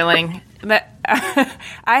blood's boiling. I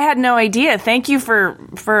had no idea. Thank you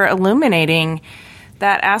for illuminating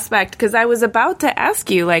that aspect, because I was about to ask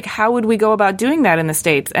you, like, how would we go about doing that in the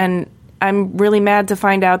States? And I'm really mad to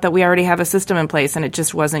find out that we already have a system in place and it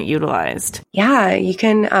just wasn't utilized. Yeah, you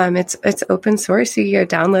can. It's open source. You can go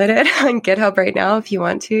download it on GitHub right now if you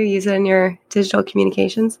want to use it in your digital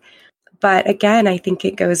communications. But again, I think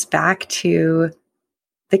it goes back to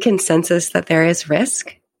the consensus that there is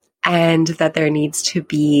risk and that there needs to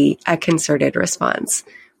be a concerted response.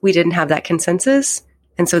 We didn't have that consensus.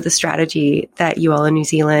 And so the strategy that you all in New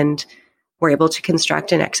Zealand were able to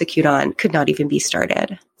construct and execute on could not even be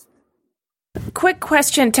started. Quick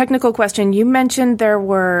question, technical question. You mentioned there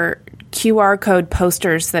were QR code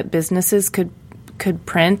posters that businesses could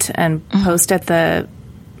print and post at the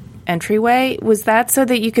entryway. Was that so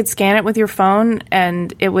that you could scan it with your phone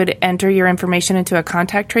and it would enter your information into a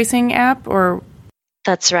contact tracing app, or?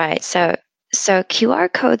 That's right. So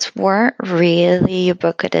QR codes weren't really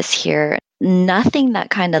ubiquitous here. Nothing that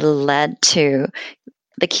kind of led to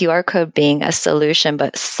the QR code being a solution,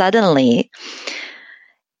 but suddenly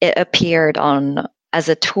it appeared as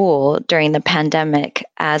a tool during the pandemic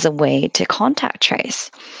as a way to contact trace.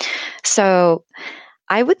 So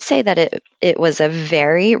I would say that it was a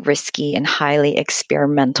very risky and highly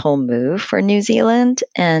experimental move for New Zealand.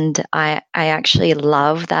 And I actually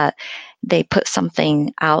love that they put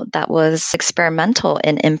something out that was experimental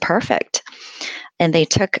and imperfect. And they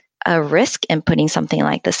took a risk in putting something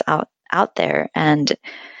like this out there and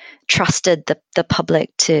trusted the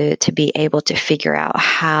public to be able to figure out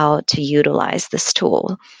how to utilize this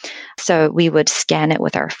tool. So we would scan it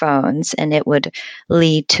with our phones and it would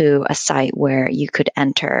lead to a site where you could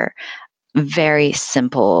enter very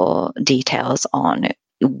simple details on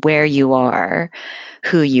where you are,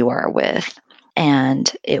 who you are with, and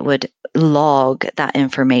it would log that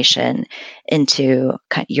information into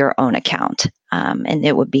your own account. And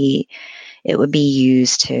it would be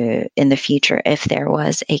used to, in the future, if there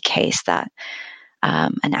was a case that,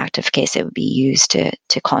 an active case, it would be used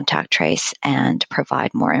to contact trace and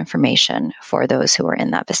provide more information for those who were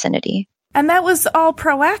in that vicinity. And that was all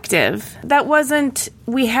proactive. That wasn't,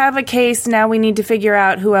 we have a case, now we need to figure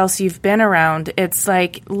out who else you've been around. It's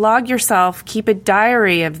like, log yourself, keep a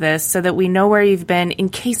diary of this so that we know where you've been in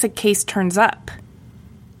case a case turns up.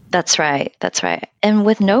 That's right. And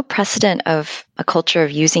with no precedent of a culture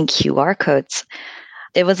of using QR codes,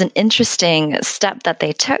 it was an interesting step that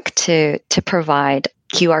they took to provide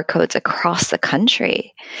QR codes across the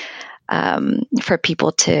country for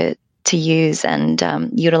people to use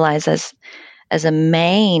and utilize as a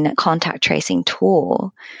main contact tracing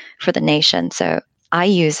tool for the nation. So I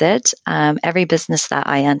use it. Every business that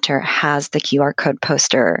I enter has the QR code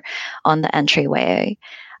poster on the entryway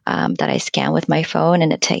that I scan with my phone,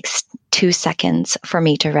 and it takes 2 seconds for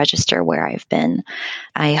me to register where I've been.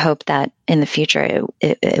 I hope that in the future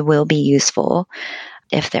it will be useful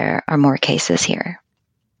if there are more cases here.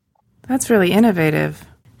 That's really innovative.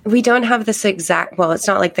 We don't have this exact, well, it's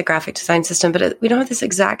not like the graphic design system, but we don't have this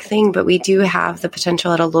exact thing, but we do have the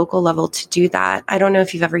potential at a local level to do that. I don't know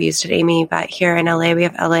if you've ever used it, Amy, but here in LA, we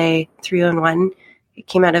have LA 311. It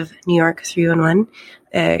came out of New York 311.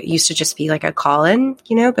 It used to just be like a call-in,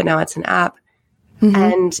 but now it's an app. Mm-hmm.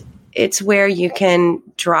 And it's where you can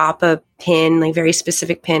drop a pin, like very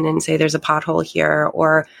specific pin, and say there's a pothole here,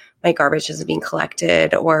 or my garbage isn't being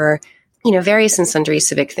collected, or various and sundry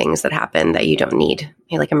civic things that happen that you don't need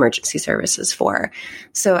like emergency services for.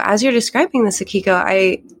 So as you're describing this, Akiko,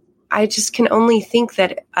 I just can only think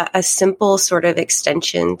that a simple sort of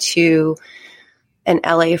extension to an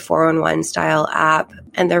LA 411 style app,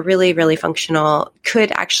 and they're really, really functional,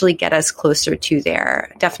 could actually get us closer to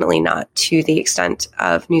there. Definitely not to the extent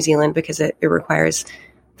of New Zealand, because it requires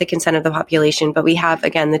the consent of the population. But we have,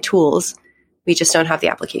 again, the tools. We just don't have the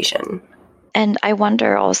application. And I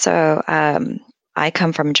wonder also, I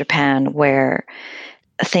come from Japan, where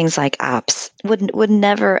things like apps would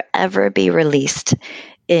never, ever be released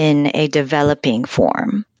in a developing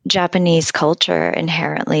form. Japanese culture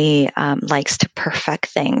inherently likes to perfect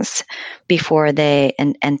things before they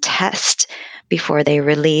and test before they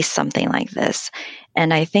release something like this.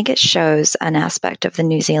 And I think it shows an aspect of the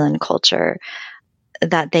New Zealand culture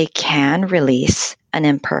that they can release an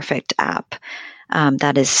imperfect app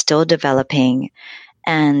that is still developing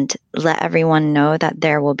and let everyone know that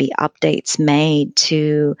there will be updates made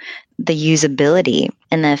to the usability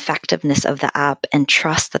and the effectiveness of the app, and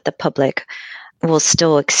trust that the public will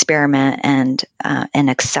still experiment and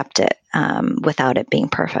accept it without it being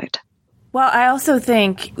perfect. Well, I also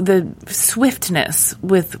think the swiftness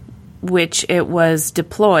with which it was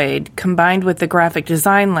deployed, combined with the graphic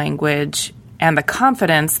design language and the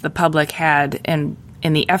confidence the public had in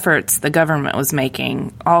the efforts the government was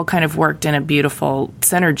making, all kind of worked in a beautiful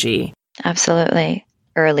synergy. Absolutely.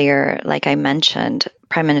 Earlier, like I mentioned,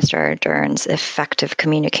 Prime Minister Ardern's effective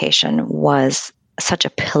communication was such a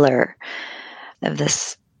pillar of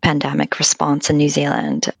this pandemic response in New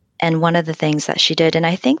Zealand. And one of the things that she did, and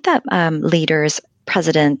I think that leaders,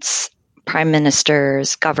 presidents, prime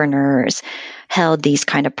ministers, governors held these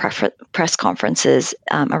kind of press conferences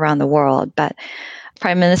around the world. But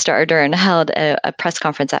Prime Minister Ardern held a press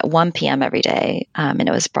conference at 1 p.m. every day, and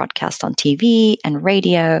it was broadcast on TV and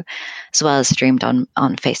radio, as well as streamed on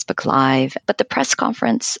Facebook Live. But the press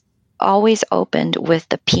conference always opened with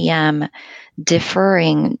the PM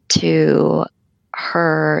deferring to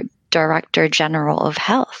her Director General of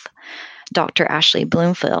Health, Dr. Ashley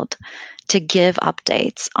Bloomfield, to give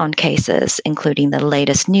updates on cases, including the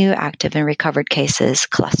latest new active and recovered cases,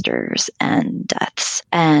 clusters, and deaths.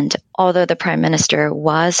 And although the Prime Minister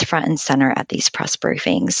was front and center at these press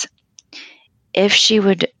briefings, if she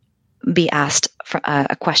would be asked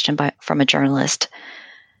a question from a journalist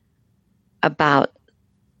about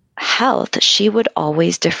health, she would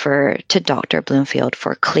always defer to Dr. Bloomfield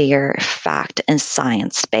for clear, fact, and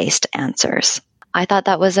science-based answers. I thought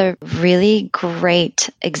that was a really great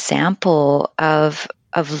example of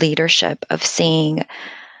leadership, of seeing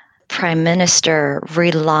Prime Minister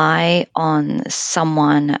rely on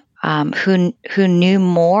someone who knew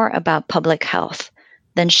more about public health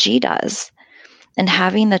than she does, and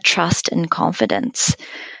having the trust and confidence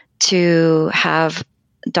to have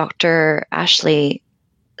Dr. Ashley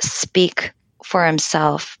speak for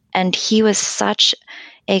himself. And he was such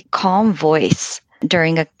a calm voice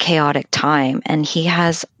during a chaotic time, and he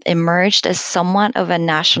has emerged as somewhat of a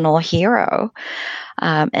national hero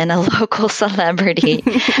and a local celebrity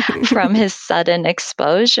from his sudden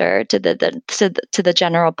exposure to the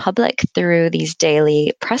general public through these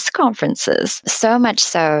daily press conferences. So much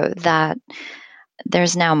so that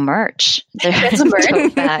there's now merch. There's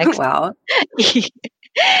tote bags. Wow.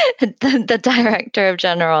 The Director of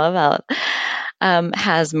General of Health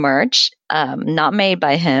has merch, not made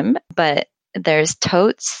by him, but there's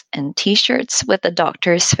totes and T-shirts with the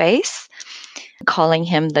doctor's face, calling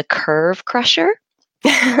him the Curve Crusher.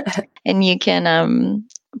 And you can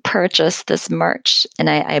purchase this merch, and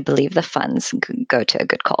I believe the funds go to a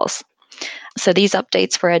good cause. So these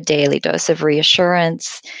updates were a daily dose of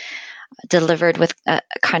reassurance, delivered with a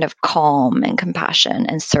kind of calm and compassion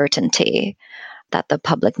and certainty that the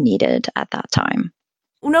public needed at that time.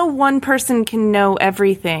 No one person can know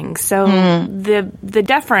everything. So the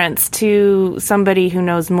deference to somebody who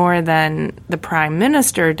knows more than the Prime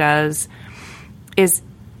Minister does is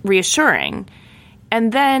reassuring.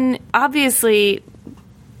 And then obviously,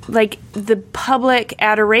 like, the public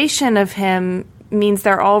adoration of him means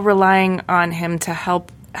they're all relying on him to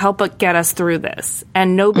help get us through this.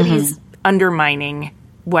 And nobody's undermining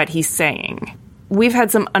what he's saying. We've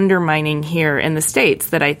had some undermining here in the States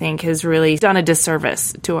that I think has really done a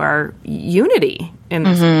disservice to our unity in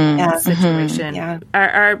this situation. Yeah.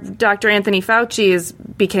 Our Dr. Anthony Fauci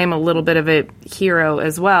became a little bit of a hero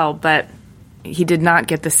as well, but he did not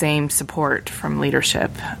get the same support from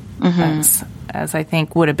leadership as I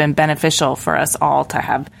think would have been beneficial for us all to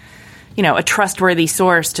have, a trustworthy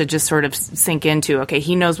source to just sort of sink into. Okay,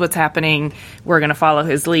 he knows what's happening. We're going to follow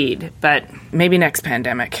his lead, but maybe next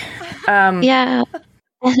pandemic. Yeah.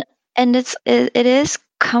 And it is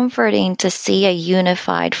comforting to see a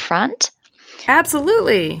unified front.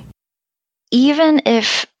 Absolutely. Even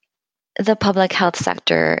if the public health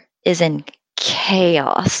sector is in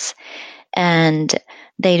chaos and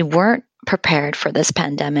they weren't prepared for this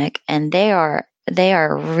pandemic, and they are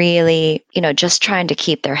really, just trying to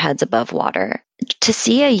keep their heads above water. To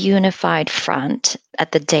see a unified front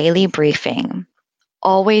at the daily briefing,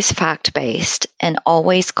 always fact-based and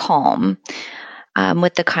always calm,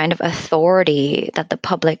 with the kind of authority that the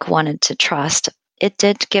public wanted to trust, it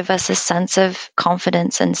did give us a sense of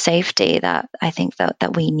confidence and safety that I think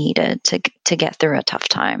that we needed to get through a tough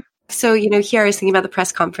time. So, here I was thinking about the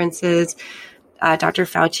press conferences, Dr.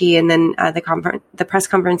 Fauci, and then the press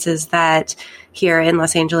conferences that here in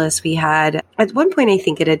Los Angeles we had at one point, I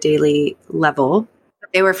think at a daily level,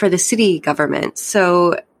 they were for the city government.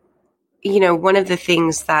 So, one of the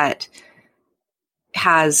things that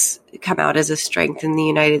has come out as a strength in the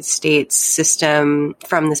United States system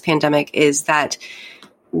from this pandemic is that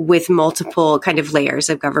with multiple kind of layers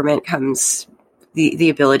of government comes the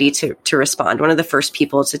ability to respond. One of the first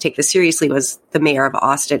people to take this seriously was the mayor of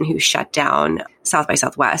Austin, who shut down South by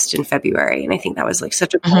Southwest in February. And I think that was like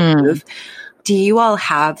such a bold move. Do you all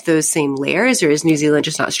have those same layers, or is New Zealand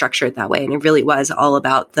just not structured that way? And it really was all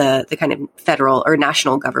about the kind of federal or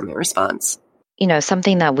national government response.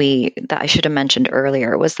 Something that I should have mentioned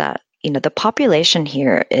earlier was that, the population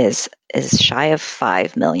here is shy of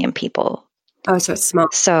 5 million people. Oh, so it's small.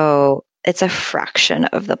 So it's a fraction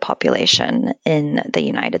of the population in the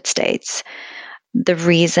United States. The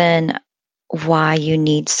reason why you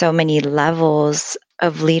need so many levels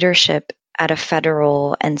of leadership at a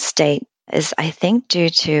federal and state is, I think, due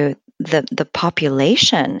to the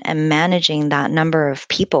population and managing that number of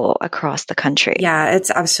people across the country. Yeah, it's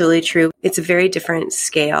absolutely true. It's a very different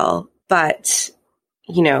scale, but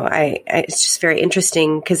it's just very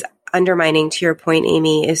interesting because undermining, to your point,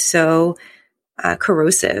 Amy, is so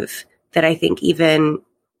corrosive that I think even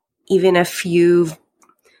a few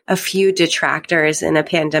detractors in a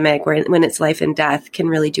pandemic when it's life and death can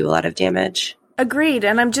really do a lot of damage. Agreed.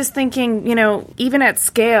 And I'm just thinking, even at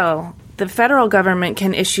scale, the federal government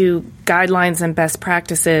can issue guidelines and best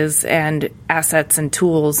practices and assets and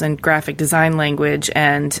tools and graphic design language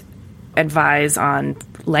and advise on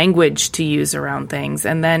language to use around things,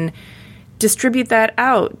 and then distribute that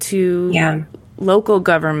out to local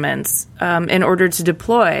governments in order to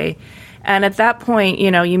deploy. And at that point,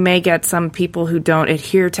 you may get some people who don't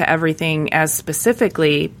adhere to everything as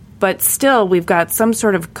specifically, but still we've got some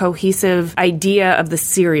sort of cohesive idea of the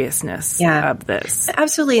seriousness of this.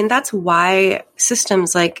 Absolutely. And that's why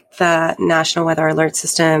systems like the National Weather Alert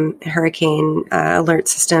System, Hurricane Alert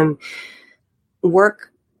System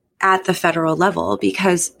work at the federal level,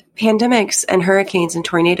 because pandemics and hurricanes and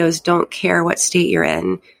tornadoes don't care what state you're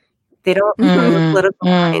in. They don't move political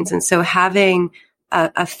lines. And so having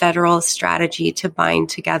a federal strategy to bind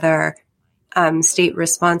together state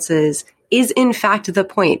responses is in fact the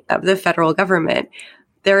point of the federal government.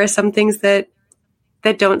 There are some things that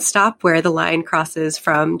don't stop where the line crosses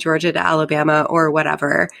from Georgia to Alabama or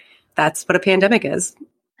whatever. That's what a pandemic is.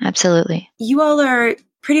 Absolutely. You all are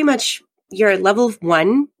pretty much, you're at level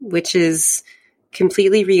 1, which is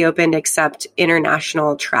completely reopened except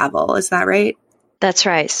international travel. Is that right? That's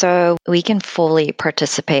right. So we can fully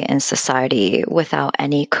participate in society without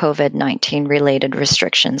any COVID-19 related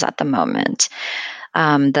restrictions at the moment.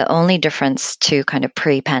 The only difference to kind of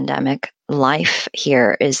pre-pandemic life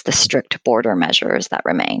here is the strict border measures that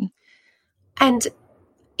remain. And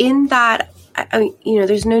in that,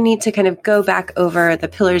 there's no need to kind of go back over the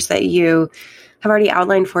pillars that you have already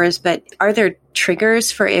outlined for us, but are there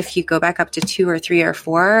triggers for if you go back up to 2 or 3 or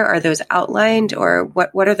 4? Are those outlined, or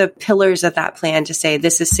what are the pillars of that plan to say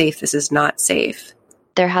this is safe, this is not safe?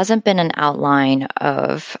 There hasn't been an outline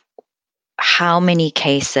of how many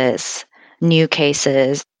cases, new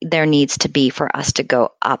cases, there needs to be for us to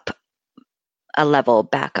go up a level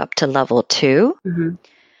back up to level 2,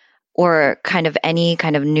 or kind of any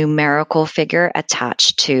kind of numerical figure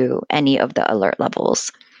attached to any of the alert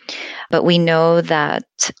levels. But we know that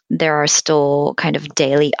there are still kind of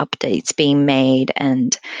daily updates being made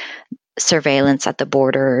and surveillance at the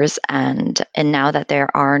borders. And now that there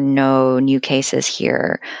are no new cases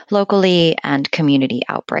here locally and community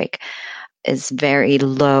outbreak is very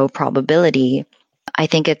low probability, I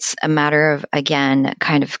think it's a matter of, again,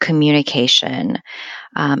 kind of communication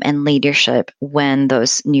and leadership when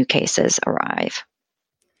those new cases arrive.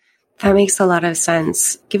 That makes a lot of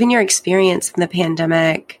sense. Given your experience in the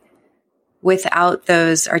pandemic, without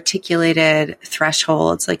those articulated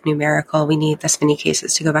thresholds, like numerical, we need this many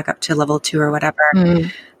cases to go back up to level 2 or whatever.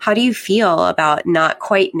 How do you feel about not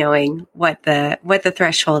quite knowing what the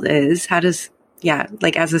threshold is? How does,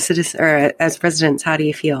 as a citizen or as residents, how do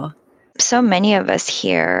you feel? So many of us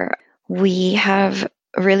here, we have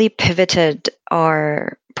really pivoted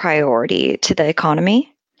our priority to the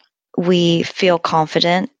economy. We feel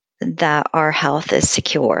confident that our health is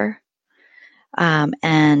secure.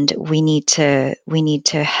 And we need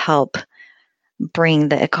to help bring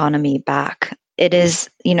the economy back. It is,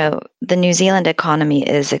 the New Zealand economy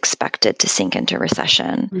is expected to sink into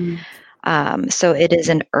recession. So it is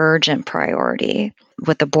an urgent priority.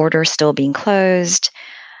 With the border still being closed,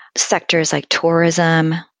 sectors like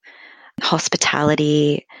tourism,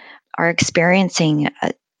 hospitality are experiencing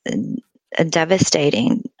a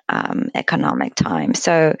devastating economic time.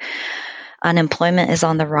 So unemployment is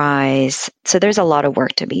on the rise. So there's a lot of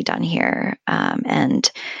work to be done here.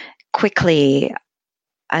 And quickly,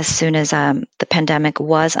 as soon as the pandemic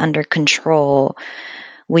was under control,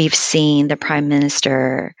 we've seen the Prime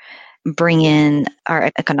Minister bring in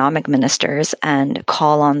our economic ministers and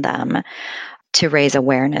call on them to raise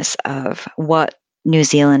awareness of what New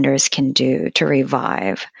Zealanders can do to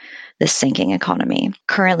revive the sinking economy.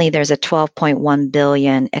 Currently, there's a $12.1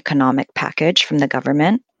 billion economic package from the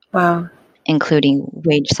government. Wow. Including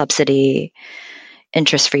wage subsidy,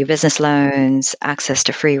 interest-free business loans, access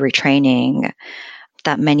to free retraining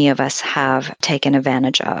that many of us have taken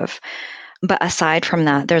advantage of. But aside from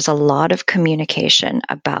that, there's a lot of communication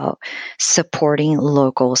about supporting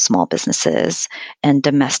local small businesses and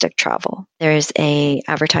domestic travel. There's an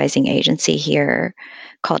advertising agency here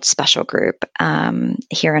called Special Group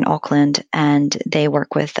here in Auckland, and they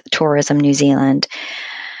work with Tourism New Zealand.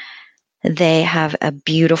 they have a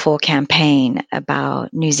beautiful campaign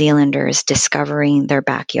about New Zealanders discovering their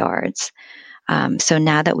backyards. So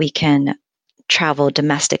now that we can travel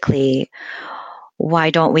domestically,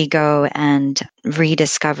 why don't we go and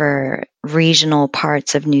rediscover regional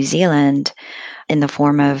parts of New Zealand in the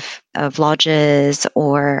form of lodges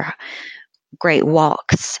or great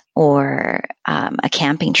walks or a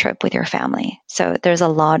camping trip with your family? So there's a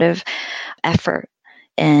lot of effort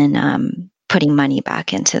in putting money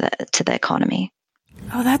back into the economy.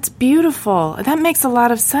 Oh, that's beautiful. That makes a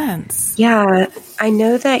lot of sense. Yeah, I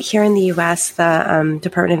know that here in the U.S., the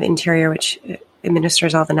Department of Interior, which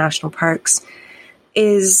administers all the national parks,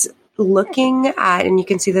 is looking at, and you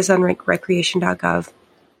can see this on recreation.gov,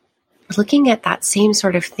 looking at that same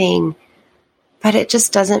sort of thing, but it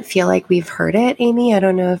just doesn't feel like we've heard it, Amy. I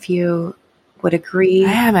don't know if you would agree. I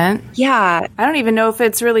haven't. Yeah. I don't even know if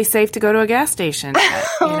it's really safe to go to a gas station,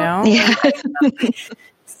 you know? Yeah.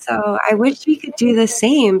 So I wish we could do the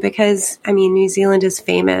same because, I mean, New Zealand is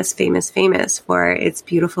famous for its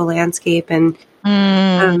beautiful landscape. And,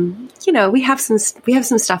 you know, we have some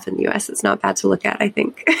stuff in the U.S. that's not bad to look at, I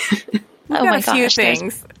think. Oh my a few gosh,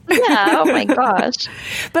 things. Yeah, oh my gosh.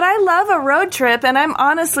 But I love a road trip, and I'm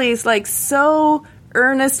honestly like so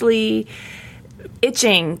earnestly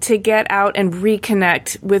itching to get out and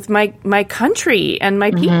reconnect with my country and my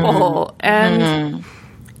people.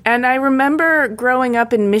 And I remember growing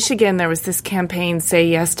up in Michigan, there was this campaign, Say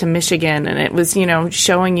Yes to Michigan, and it was, you know,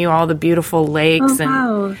 showing you all the beautiful lakes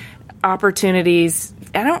and opportunities.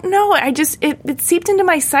 I don't know. It seeped into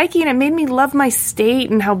my psyche, and it made me love my state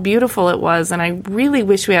and how beautiful it was. And I really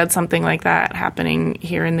wish we had something like that happening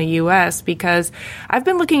here in the U.S. because I've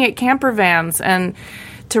been looking at camper vans and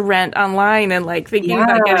to rent online and like thinking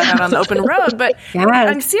about getting out on the open road. But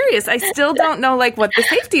I'm serious. I still don't know like what the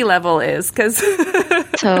safety level is because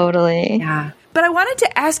Totally. Yeah. But I wanted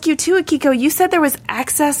to ask you too, Akiko, you said there was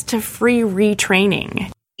access to free retraining.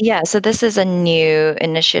 Yeah, so this is a new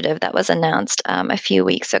initiative that was announced a few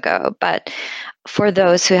weeks ago, but for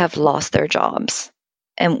those who have lost their jobs,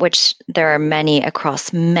 in which there are many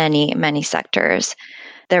across many sectors,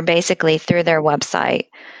 they're basically through their website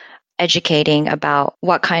educating about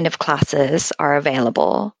what kind of classes are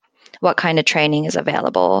available, what kind of training is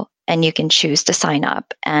available, and you can choose to sign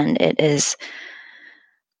up. And it is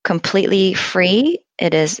completely free.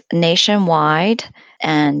 It is nationwide,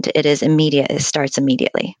 and it is immediate. It starts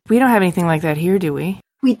immediately. We don't have anything like that here, do we?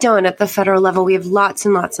 We don't at the federal level. We have lots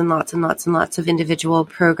and lots of individual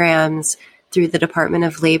programs through the Department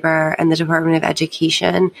of Labor and the Department of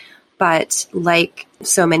Education. But like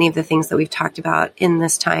so many of the things that we've talked about in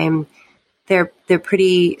this time, they're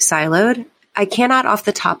pretty siloed. I cannot off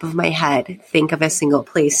the top of my head think of a single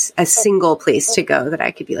place to go that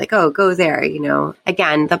I could be like, oh, go there. You know,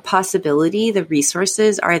 again, the possibility, the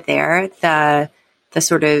resources are there. The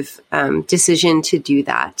sort of decision to do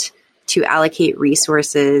that, to allocate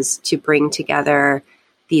resources, to bring together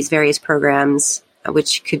these various programs,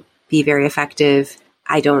 which could be very effective.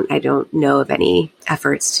 I don't know of any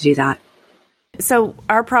efforts to do that. So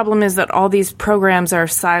our problem is that all these programs are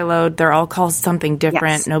siloed. They're all called something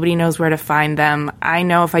different. Yes. Nobody knows where to find them. I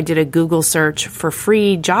know if I did a Google search for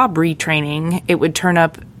free job retraining, it would turn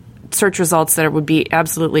up search results that would be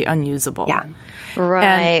absolutely unusable. Yeah.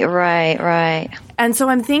 Right. And so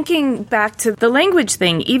I'm thinking back to the language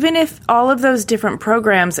thing. Even if all of those different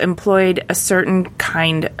programs employed a certain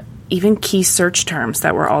kind, even key search terms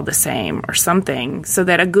that were all the same or something, so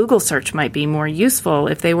that a Google search might be more useful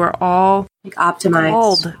if they were all like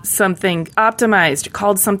optimized,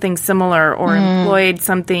 called something similar, or employed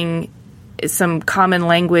some common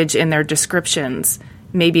language in their descriptions.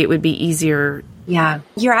 Maybe it would be easier. Yeah,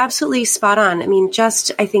 you're absolutely spot on. I mean,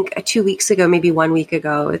 just I think 2 weeks ago, maybe 1 week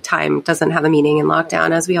ago, time doesn't have a meaning in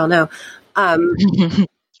lockdown, as we all know.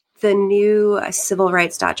 The new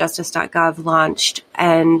civilrights.justice.gov launched,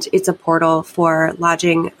 and it's a portal for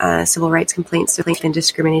lodging civil rights complaints that have been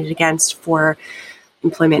discriminated against for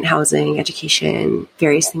employment, housing, education,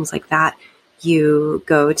 various things like that. You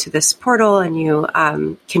go to this portal and you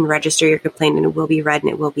can register your complaint, and it will be read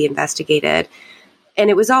and it will be investigated. And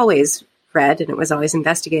it was always read and it was always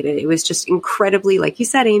investigated. It was just incredibly, like you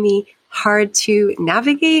said, Amy, hard to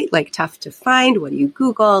navigate, like tough to find. What do you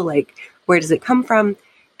Google? Like, where does it come from?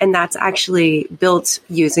 And that's actually built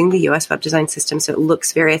using the US web design system. So it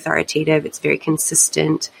looks very authoritative. It's very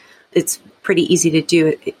consistent. It's pretty easy to do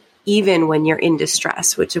it, even when you're in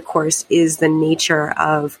distress, which of course is the nature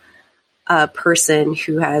of a person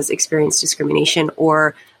who has experienced discrimination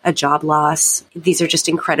or a job loss. These are just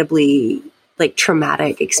incredibly like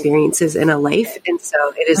traumatic experiences in a life. And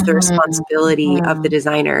so it is the responsibility of the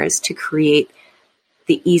designers to create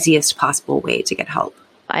the easiest possible way to get help?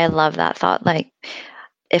 I love that thought. Like,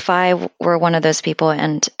 if I were one of those people,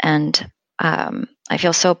 and I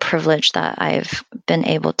feel so privileged that I've been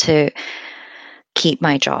able to keep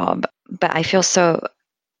my job, but I feel so,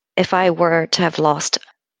 if I were to have lost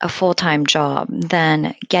a full-time job,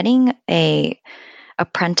 then getting a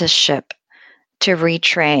apprenticeship to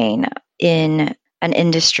retrain in an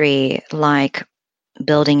industry like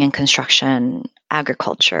building and construction,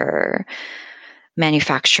 agriculture,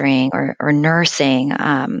 manufacturing, or nursing,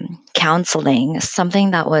 counseling,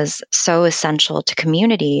 something that was so essential to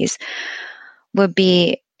communities, would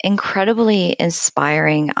be incredibly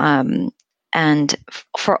inspiring. And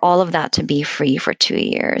for all of that to be free for 2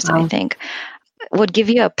 years, I think would give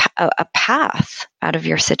you a path out of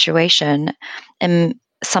your situation and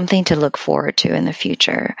something to look forward to in the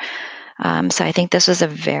future. So I think this was a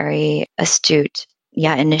very astute,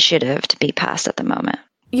 initiative to be passed at the moment.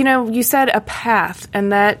 You know, you said a path,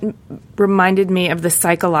 and that reminded me of the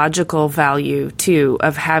psychological value, too,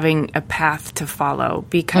 of having a path to follow,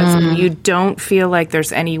 because when you don't feel like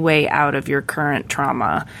there's any way out of your current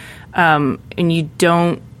trauma, and you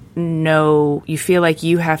don't know, you feel like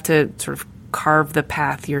you have to sort of carve the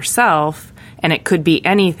path yourself, and it could be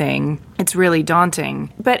anything. It's really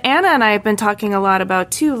daunting. But Anna and I have been talking a lot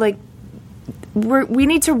about, too, like, we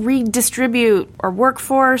need to redistribute our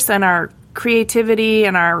workforce and our creativity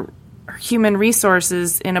and our human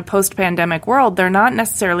resources in a post-pandemic world. They're not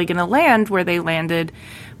necessarily going to land where they landed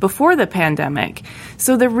before the pandemic.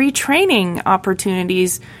 So the retraining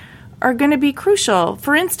opportunities are going to be crucial.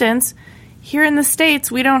 For instance, here in the States,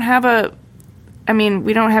 we don't have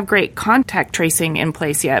great contact tracing in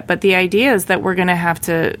place yet, but the idea is that it's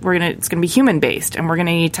going to be human-based, and we're going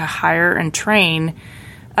to need to hire and train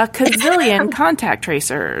a gazillion contact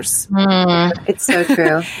tracers. It's so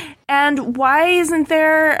true. And why isn't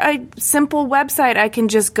there a simple website I can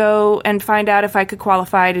just go and find out if I could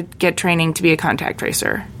qualify to get training to be a contact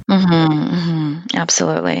tracer?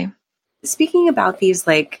 Absolutely. Speaking about these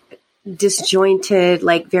like disjointed,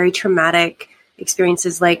 like very traumatic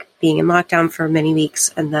experiences, like being in lockdown for many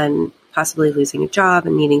weeks and then possibly losing a job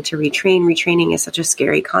and needing to retrain. Retraining is such a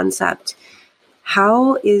scary concept.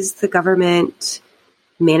 How is the government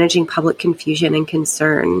managing public confusion and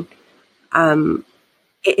concern?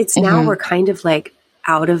 It's now we're kind of like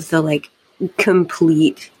out of the like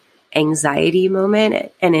complete anxiety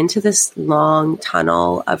moment and into this long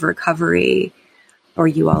tunnel of recovery, or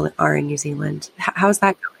you all are in New Zealand. How's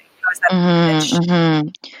that going? How's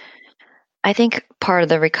that I think part of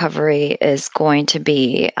the recovery is going to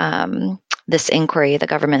be this inquiry the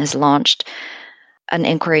government has launched, an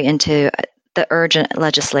inquiry into the urgent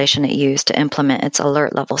legislation it used to implement its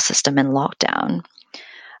alert level system in lockdown.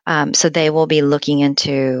 So they will be looking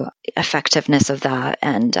into effectiveness of that.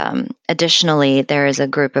 And additionally, there is a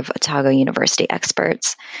group of Otago University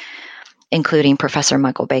experts, including Professor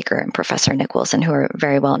Michael Baker and Professor Nick Wilson, who are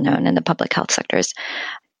very well known in the public health sectors,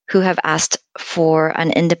 who have asked for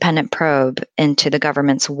an independent probe into the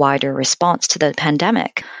government's wider response to the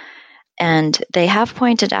pandemic. And they have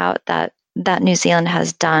pointed out that New Zealand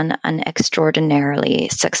has done an extraordinarily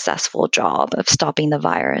successful job of stopping the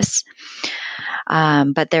virus.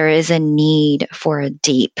 But there is a need for a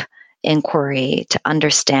deep inquiry to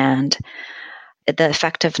understand the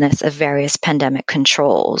effectiveness of various pandemic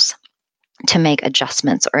controls to make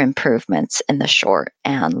adjustments or improvements in the short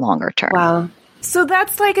and longer term. Wow. So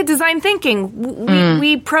that's like a design thinking.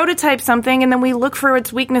 We prototype something and then we look for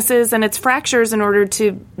its weaknesses and its fractures in order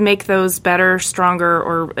to make those better, stronger,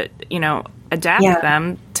 or, adapt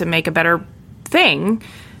them to make a better thing,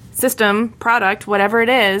 system, product, whatever it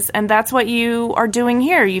is. And that's what you are doing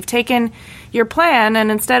here. You've taken your plan, and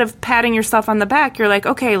instead of patting yourself on the back, you're like,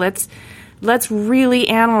 okay, let's really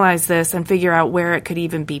analyze this and figure out where it could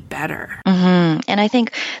even be better. And I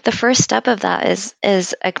think the first step of that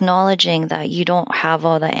is acknowledging that you don't have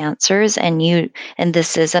all the answers, and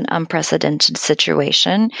this is an unprecedented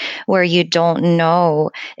situation where you don't know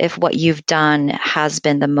if what you've done has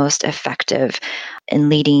been the most effective in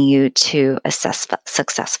leading you to a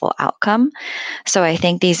successful outcome. So I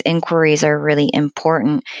think these inquiries are really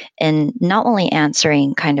important in not only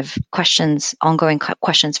answering kind of questions, ongoing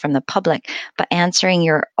questions from the public, but answering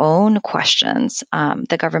your own questions,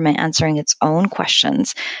 the government answering its own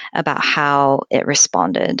questions about how it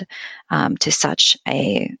responded to such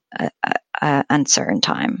a uncertain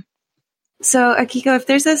time. So, Akiko, if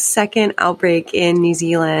there's a second outbreak in New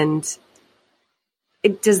Zealand,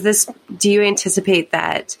 do you anticipate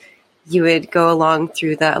that you would go along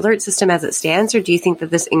through the alert system as it stands, or do you think that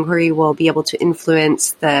this inquiry will be able to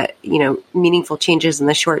influence the, meaningful changes in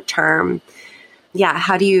the short term?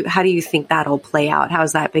 how do you think that'll play out? How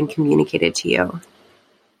has that been communicated to you?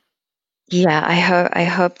 Yeah, I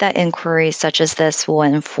hope that inquiries such as this will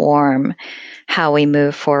inform how we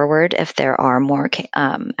move forward if there are more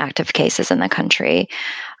active cases in the country.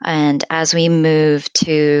 And as we move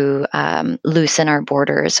to loosen our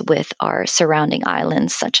borders with our surrounding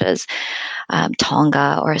islands, such as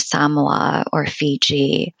Tonga or Samoa or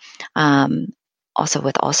Fiji, also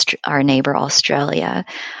with our neighbor Australia,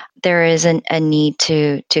 there is a need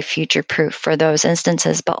to future-proof for those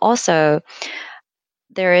instances, but also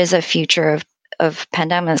there is a future of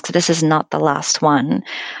pandemics. This is not the last one.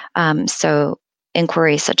 So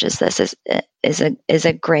inquiry such as this is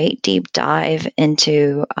a great deep dive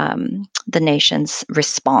into the nation's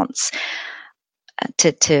response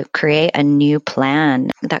to create a new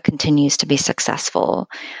plan that continues to be successful.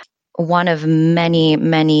 One of many,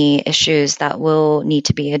 many issues that will need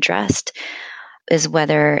to be addressed is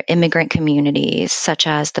whether immigrant communities such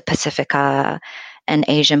as the Pacifica and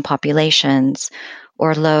Asian populations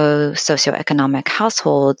or low socioeconomic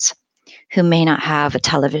households who may not have a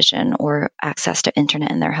television or access to internet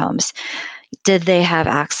in their homes, did they have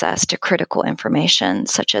access to critical information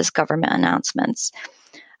such as government announcements?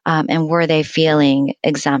 And were they feeling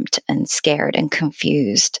exempt and scared and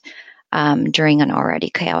confused during an already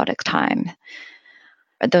chaotic time?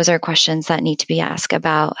 Those are questions that need to be asked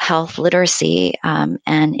about health literacy and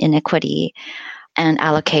inequity and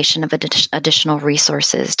allocation of additional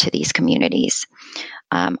resources to these communities.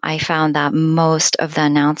 I found that most of the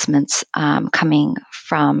announcements coming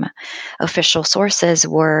from official sources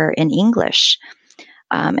were in English.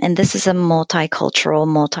 And this is a multicultural,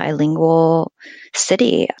 multilingual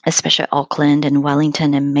city, especially Auckland and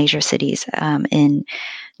Wellington and major cities in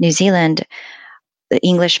New Zealand. The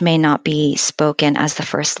English may not be spoken as the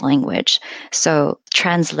first language. So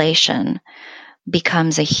translation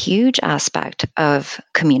becomes a huge aspect of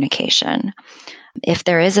communication. If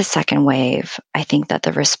there is a second wave, I think that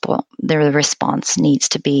the response needs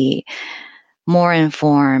to be more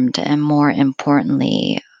informed and, more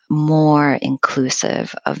importantly, more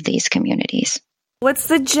inclusive of these communities. What's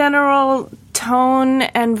the general tone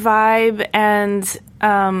and vibe and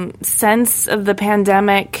sense of the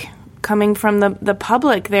pandemic coming from the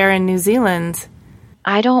public there in New Zealand?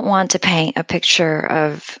 I don't want to paint a picture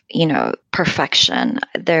of, perfection.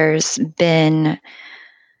 There's been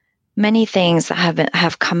many things that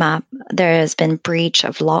have come up. There has been breach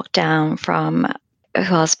of lockdown from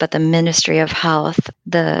who else but the Ministry of Health,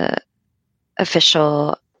 the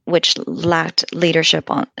official which lacked leadership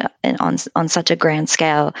on such a grand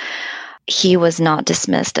scale. He was not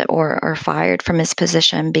dismissed or fired from his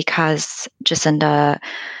position because Jacinda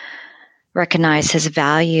recognized his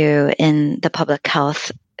value in the public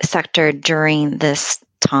health sector during this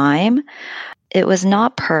time. It was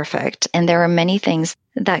not perfect, and there were many things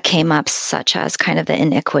that came up, such as kind of the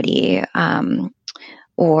inequity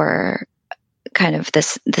or kind of the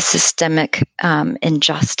systemic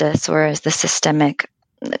injustice, or as the systemic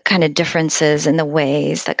kind of differences in the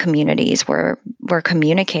ways that communities were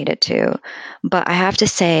communicated to. But I have to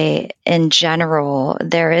say, in general,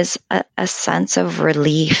 there is a sense of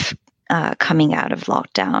relief coming out of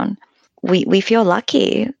lockdown. We feel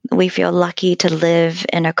lucky. We feel lucky to live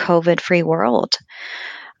in a COVID-free world.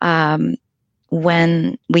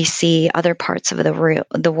 When we see other parts of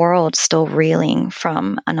the world still reeling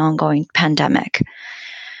from an ongoing pandemic.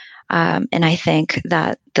 And I think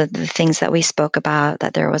that the things that we spoke about,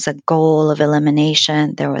 that there was a goal of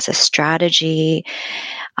elimination, there was a strategy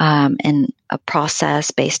and a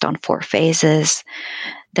process based on 4 phases.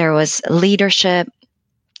 There was leadership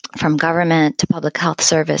from government to public health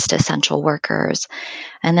service to essential workers.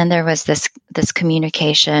 And then there was this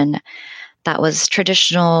communication that was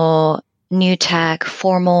traditional, new tech,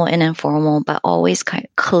 formal and informal, but always kind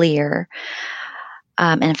of clear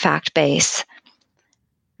and fact-based,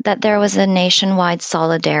 that there was a nationwide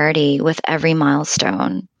solidarity with every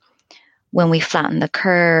milestone. When we flattened the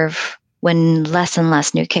curve, when less and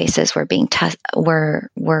less new cases were being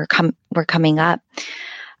were coming up,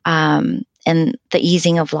 and the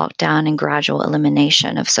easing of lockdown and gradual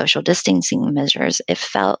elimination of social distancing measures, it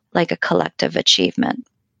felt like a collective achievement.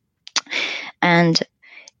 And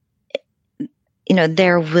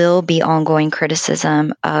there will be ongoing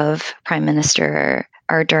criticism of Prime Minister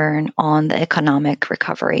Ardern on the economic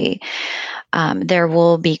recovery. There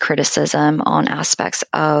will be criticism on aspects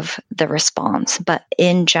of the response, but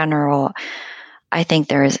in general, I think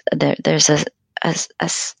there's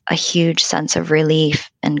a huge sense of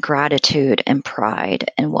relief and gratitude and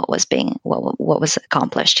pride in what was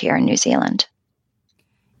accomplished here in New Zealand.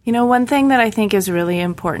 One thing that I think is really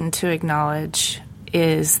important to acknowledge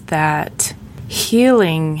is that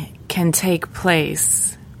healing can take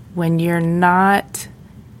place when you're not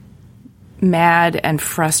mad and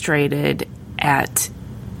frustrated at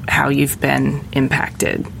how you've been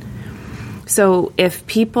impacted. So if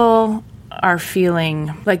people are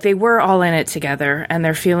feeling like they were all in it together and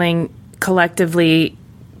they're feeling collectively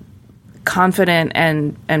confident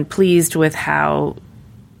and pleased with how,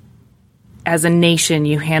 as a nation,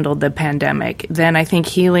 you handled the pandemic, then I think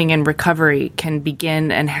healing and recovery can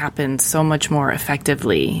begin and happen so much more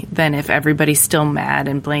effectively than if everybody's still mad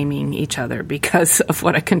and blaming each other because of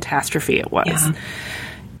what a catastrophe it was. Yeah.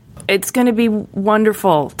 It's going to be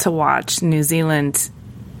wonderful to watch New Zealand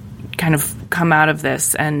kind of come out of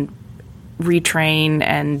this and retrain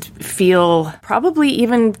and feel probably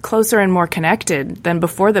even closer and more connected than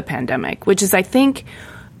before the pandemic, which is, I think,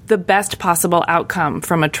 the best possible outcome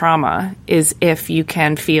from a trauma is if you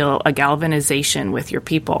can feel a galvanization with your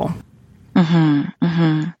people. Mm-hmm,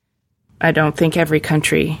 mm-hmm. I don't think every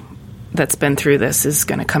country that's been through this is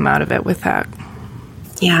going to come out of it with that.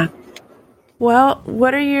 Yeah. Well,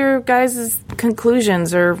 what are your guys'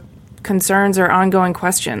 conclusions or concerns or ongoing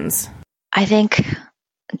questions? I think,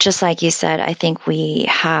 just like you said, I think we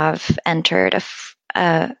have entered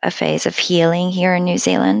a phase of healing here in New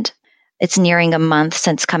Zealand. It's nearing a month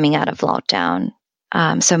since coming out of lockdown.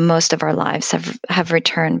 So most of our lives have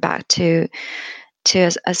returned back to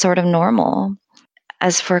a sort of normal.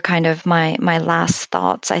 As for kind of my last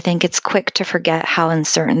thoughts, I think it's quick to forget how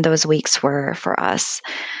uncertain those weeks were for us,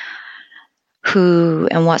 who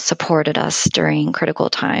and what supported us during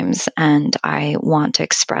critical times. And I want to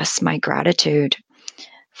express my gratitude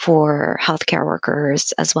for healthcare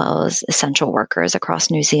workers as well as essential workers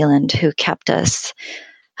across New Zealand who kept us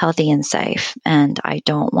healthy and safe. And I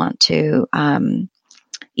don't want to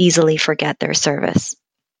easily forget their service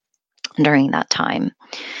during that time.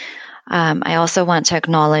 I also want to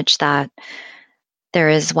acknowledge that there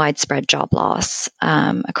is widespread job loss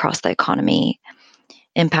across the economy,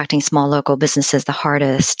 impacting small local businesses the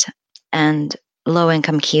hardest, and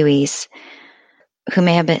low-income Kiwis who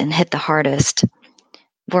may have been hit the hardest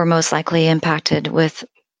were most likely impacted with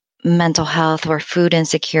mental health or food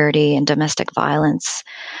insecurity and domestic violence,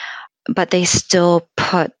 but they still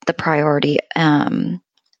put the priority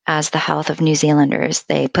as the health of New Zealanders.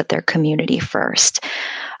 They put their community first.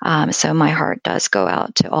 So my heart does go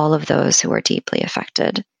out to all of those who are deeply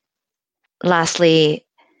affected. Lastly,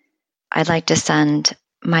 I'd like to send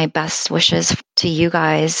my best wishes to you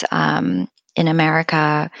guys in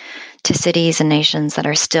America, to cities and nations that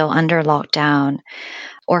are still under lockdown,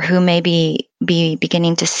 or who may be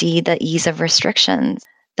beginning to see the ease of restrictions.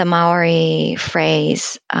 The Maori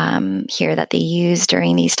phrase here that they use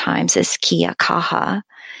during these times is kia kaha,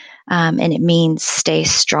 and it means stay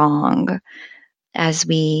strong as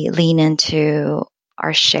we lean into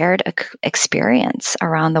our shared experience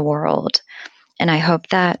around the world. And I hope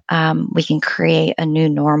that we can create a new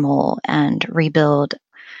normal and rebuild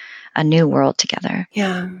a new world together.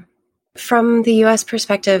 Yeah. From the U.S.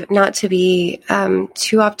 perspective, not to be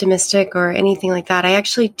too optimistic or anything like that, I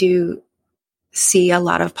actually do see a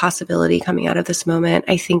lot of possibility coming out of this moment.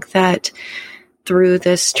 I think that through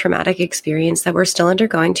this traumatic experience that we're still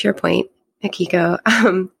undergoing, to your point,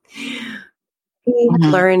 Akiko, we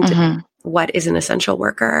have learned what is an essential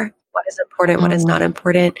worker, what is important, what is not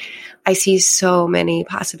important. I see so many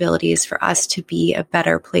possibilities for us to be a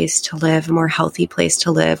better place to live, a more healthy place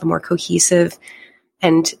to live, a more cohesive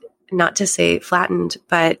and, not to say flattened,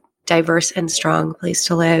 but diverse and strong place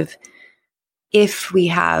to live, if we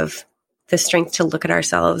have the strength to look at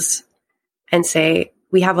ourselves and say,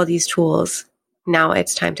 we have all these tools, now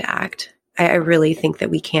it's time to act. I really think that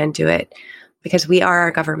we can do it because we are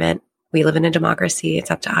our government. We live in a democracy. It's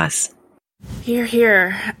up to us. Hear,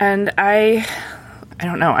 hear. And I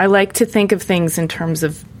don't know. I like to think of things in terms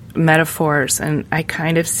of metaphors, and I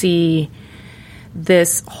kind of see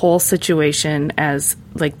this whole situation as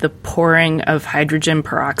like the pouring of hydrogen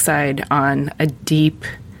peroxide on a deep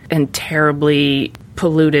and terribly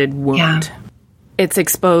polluted wound. Yeah. It's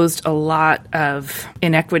exposed a lot of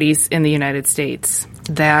inequities in the United States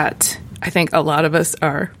that I think a lot of us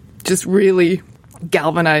are just really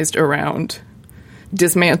galvanized around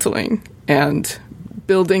dismantling and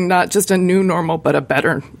building not just a new normal, but a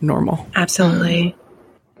better normal. Absolutely.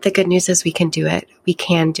 The good news is we can do it. We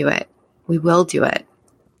can do it. We will do it.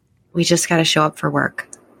 We just got to show up for work.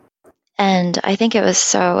 And I think it was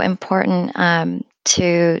so important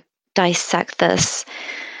to dissect this,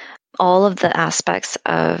 all of the aspects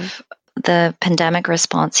of the pandemic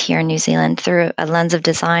response here in New Zealand through a lens of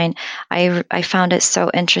design, I found it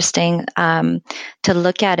so interesting to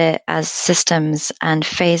look at it as systems and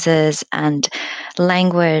phases and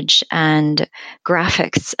language and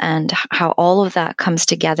graphics and how all of that comes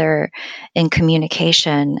together in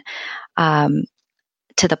communication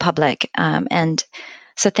to the public. And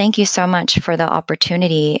so thank you so much for the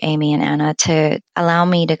opportunity, Amy and Anna, to allow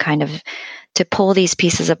me to kind of to pull these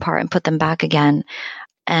pieces apart and put them back again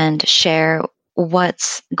and share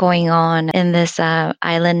what's going on in this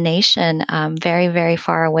island nation, very, very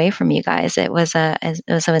far away from you guys. It was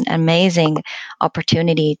an amazing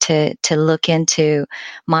opportunity to look into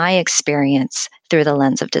my experience through the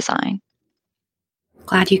lens of design.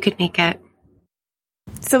 Glad you could make it.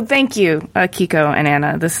 So thank you, Kiko and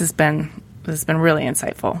Anna. This has been really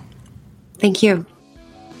insightful. Thank you.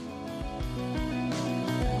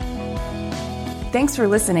 Thanks for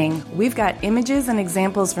listening. We've got images and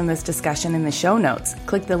examples from this discussion in the show notes.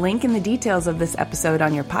 Click the link in the details of this episode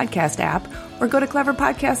on your podcast app or go to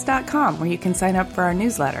cleverpodcast.com where you can sign up for our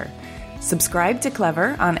newsletter. Subscribe to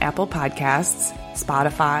Clever on Apple Podcasts,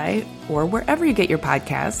 Spotify, or wherever you get your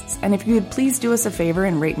podcasts. And if you would please do us a favor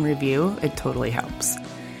and rate and review, it totally helps.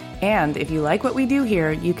 And if you like what we do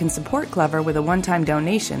here, you can support Clever with a one-time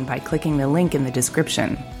donation by clicking the link in the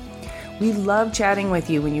description. We love chatting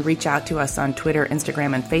with you when you reach out to us on Twitter,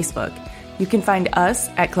 Instagram, and Facebook. You can find us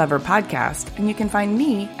at Clever Podcast, and you can find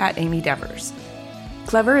me at Amy Devers.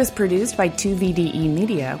 Clever is produced by 2VDE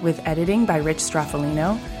Media with editing by Rich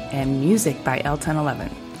Straffolino and music by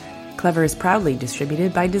L1011. Clever is proudly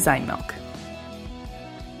distributed by Design Milk.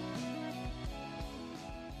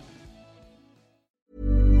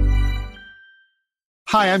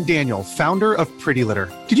 Hi, I'm Daniel, founder of Pretty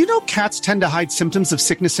Litter. Did you know cats tend to hide symptoms of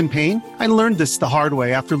sickness and pain? I learned this the hard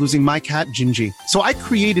way after losing my cat, Gingy. So I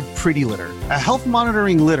created Pretty Litter, a health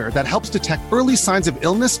monitoring litter that helps detect early signs of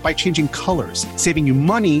illness by changing colors, saving you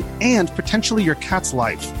money and potentially your cat's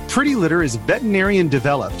life. Pretty Litter is veterinarian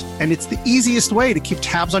developed, and it's the easiest way to keep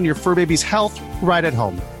tabs on your fur baby's health right at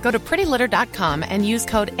home. Go to prettylitter.com and use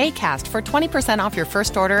code ACAST for 20% off your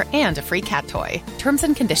first order and a free cat toy. Terms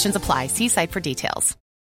and conditions apply. See site for details.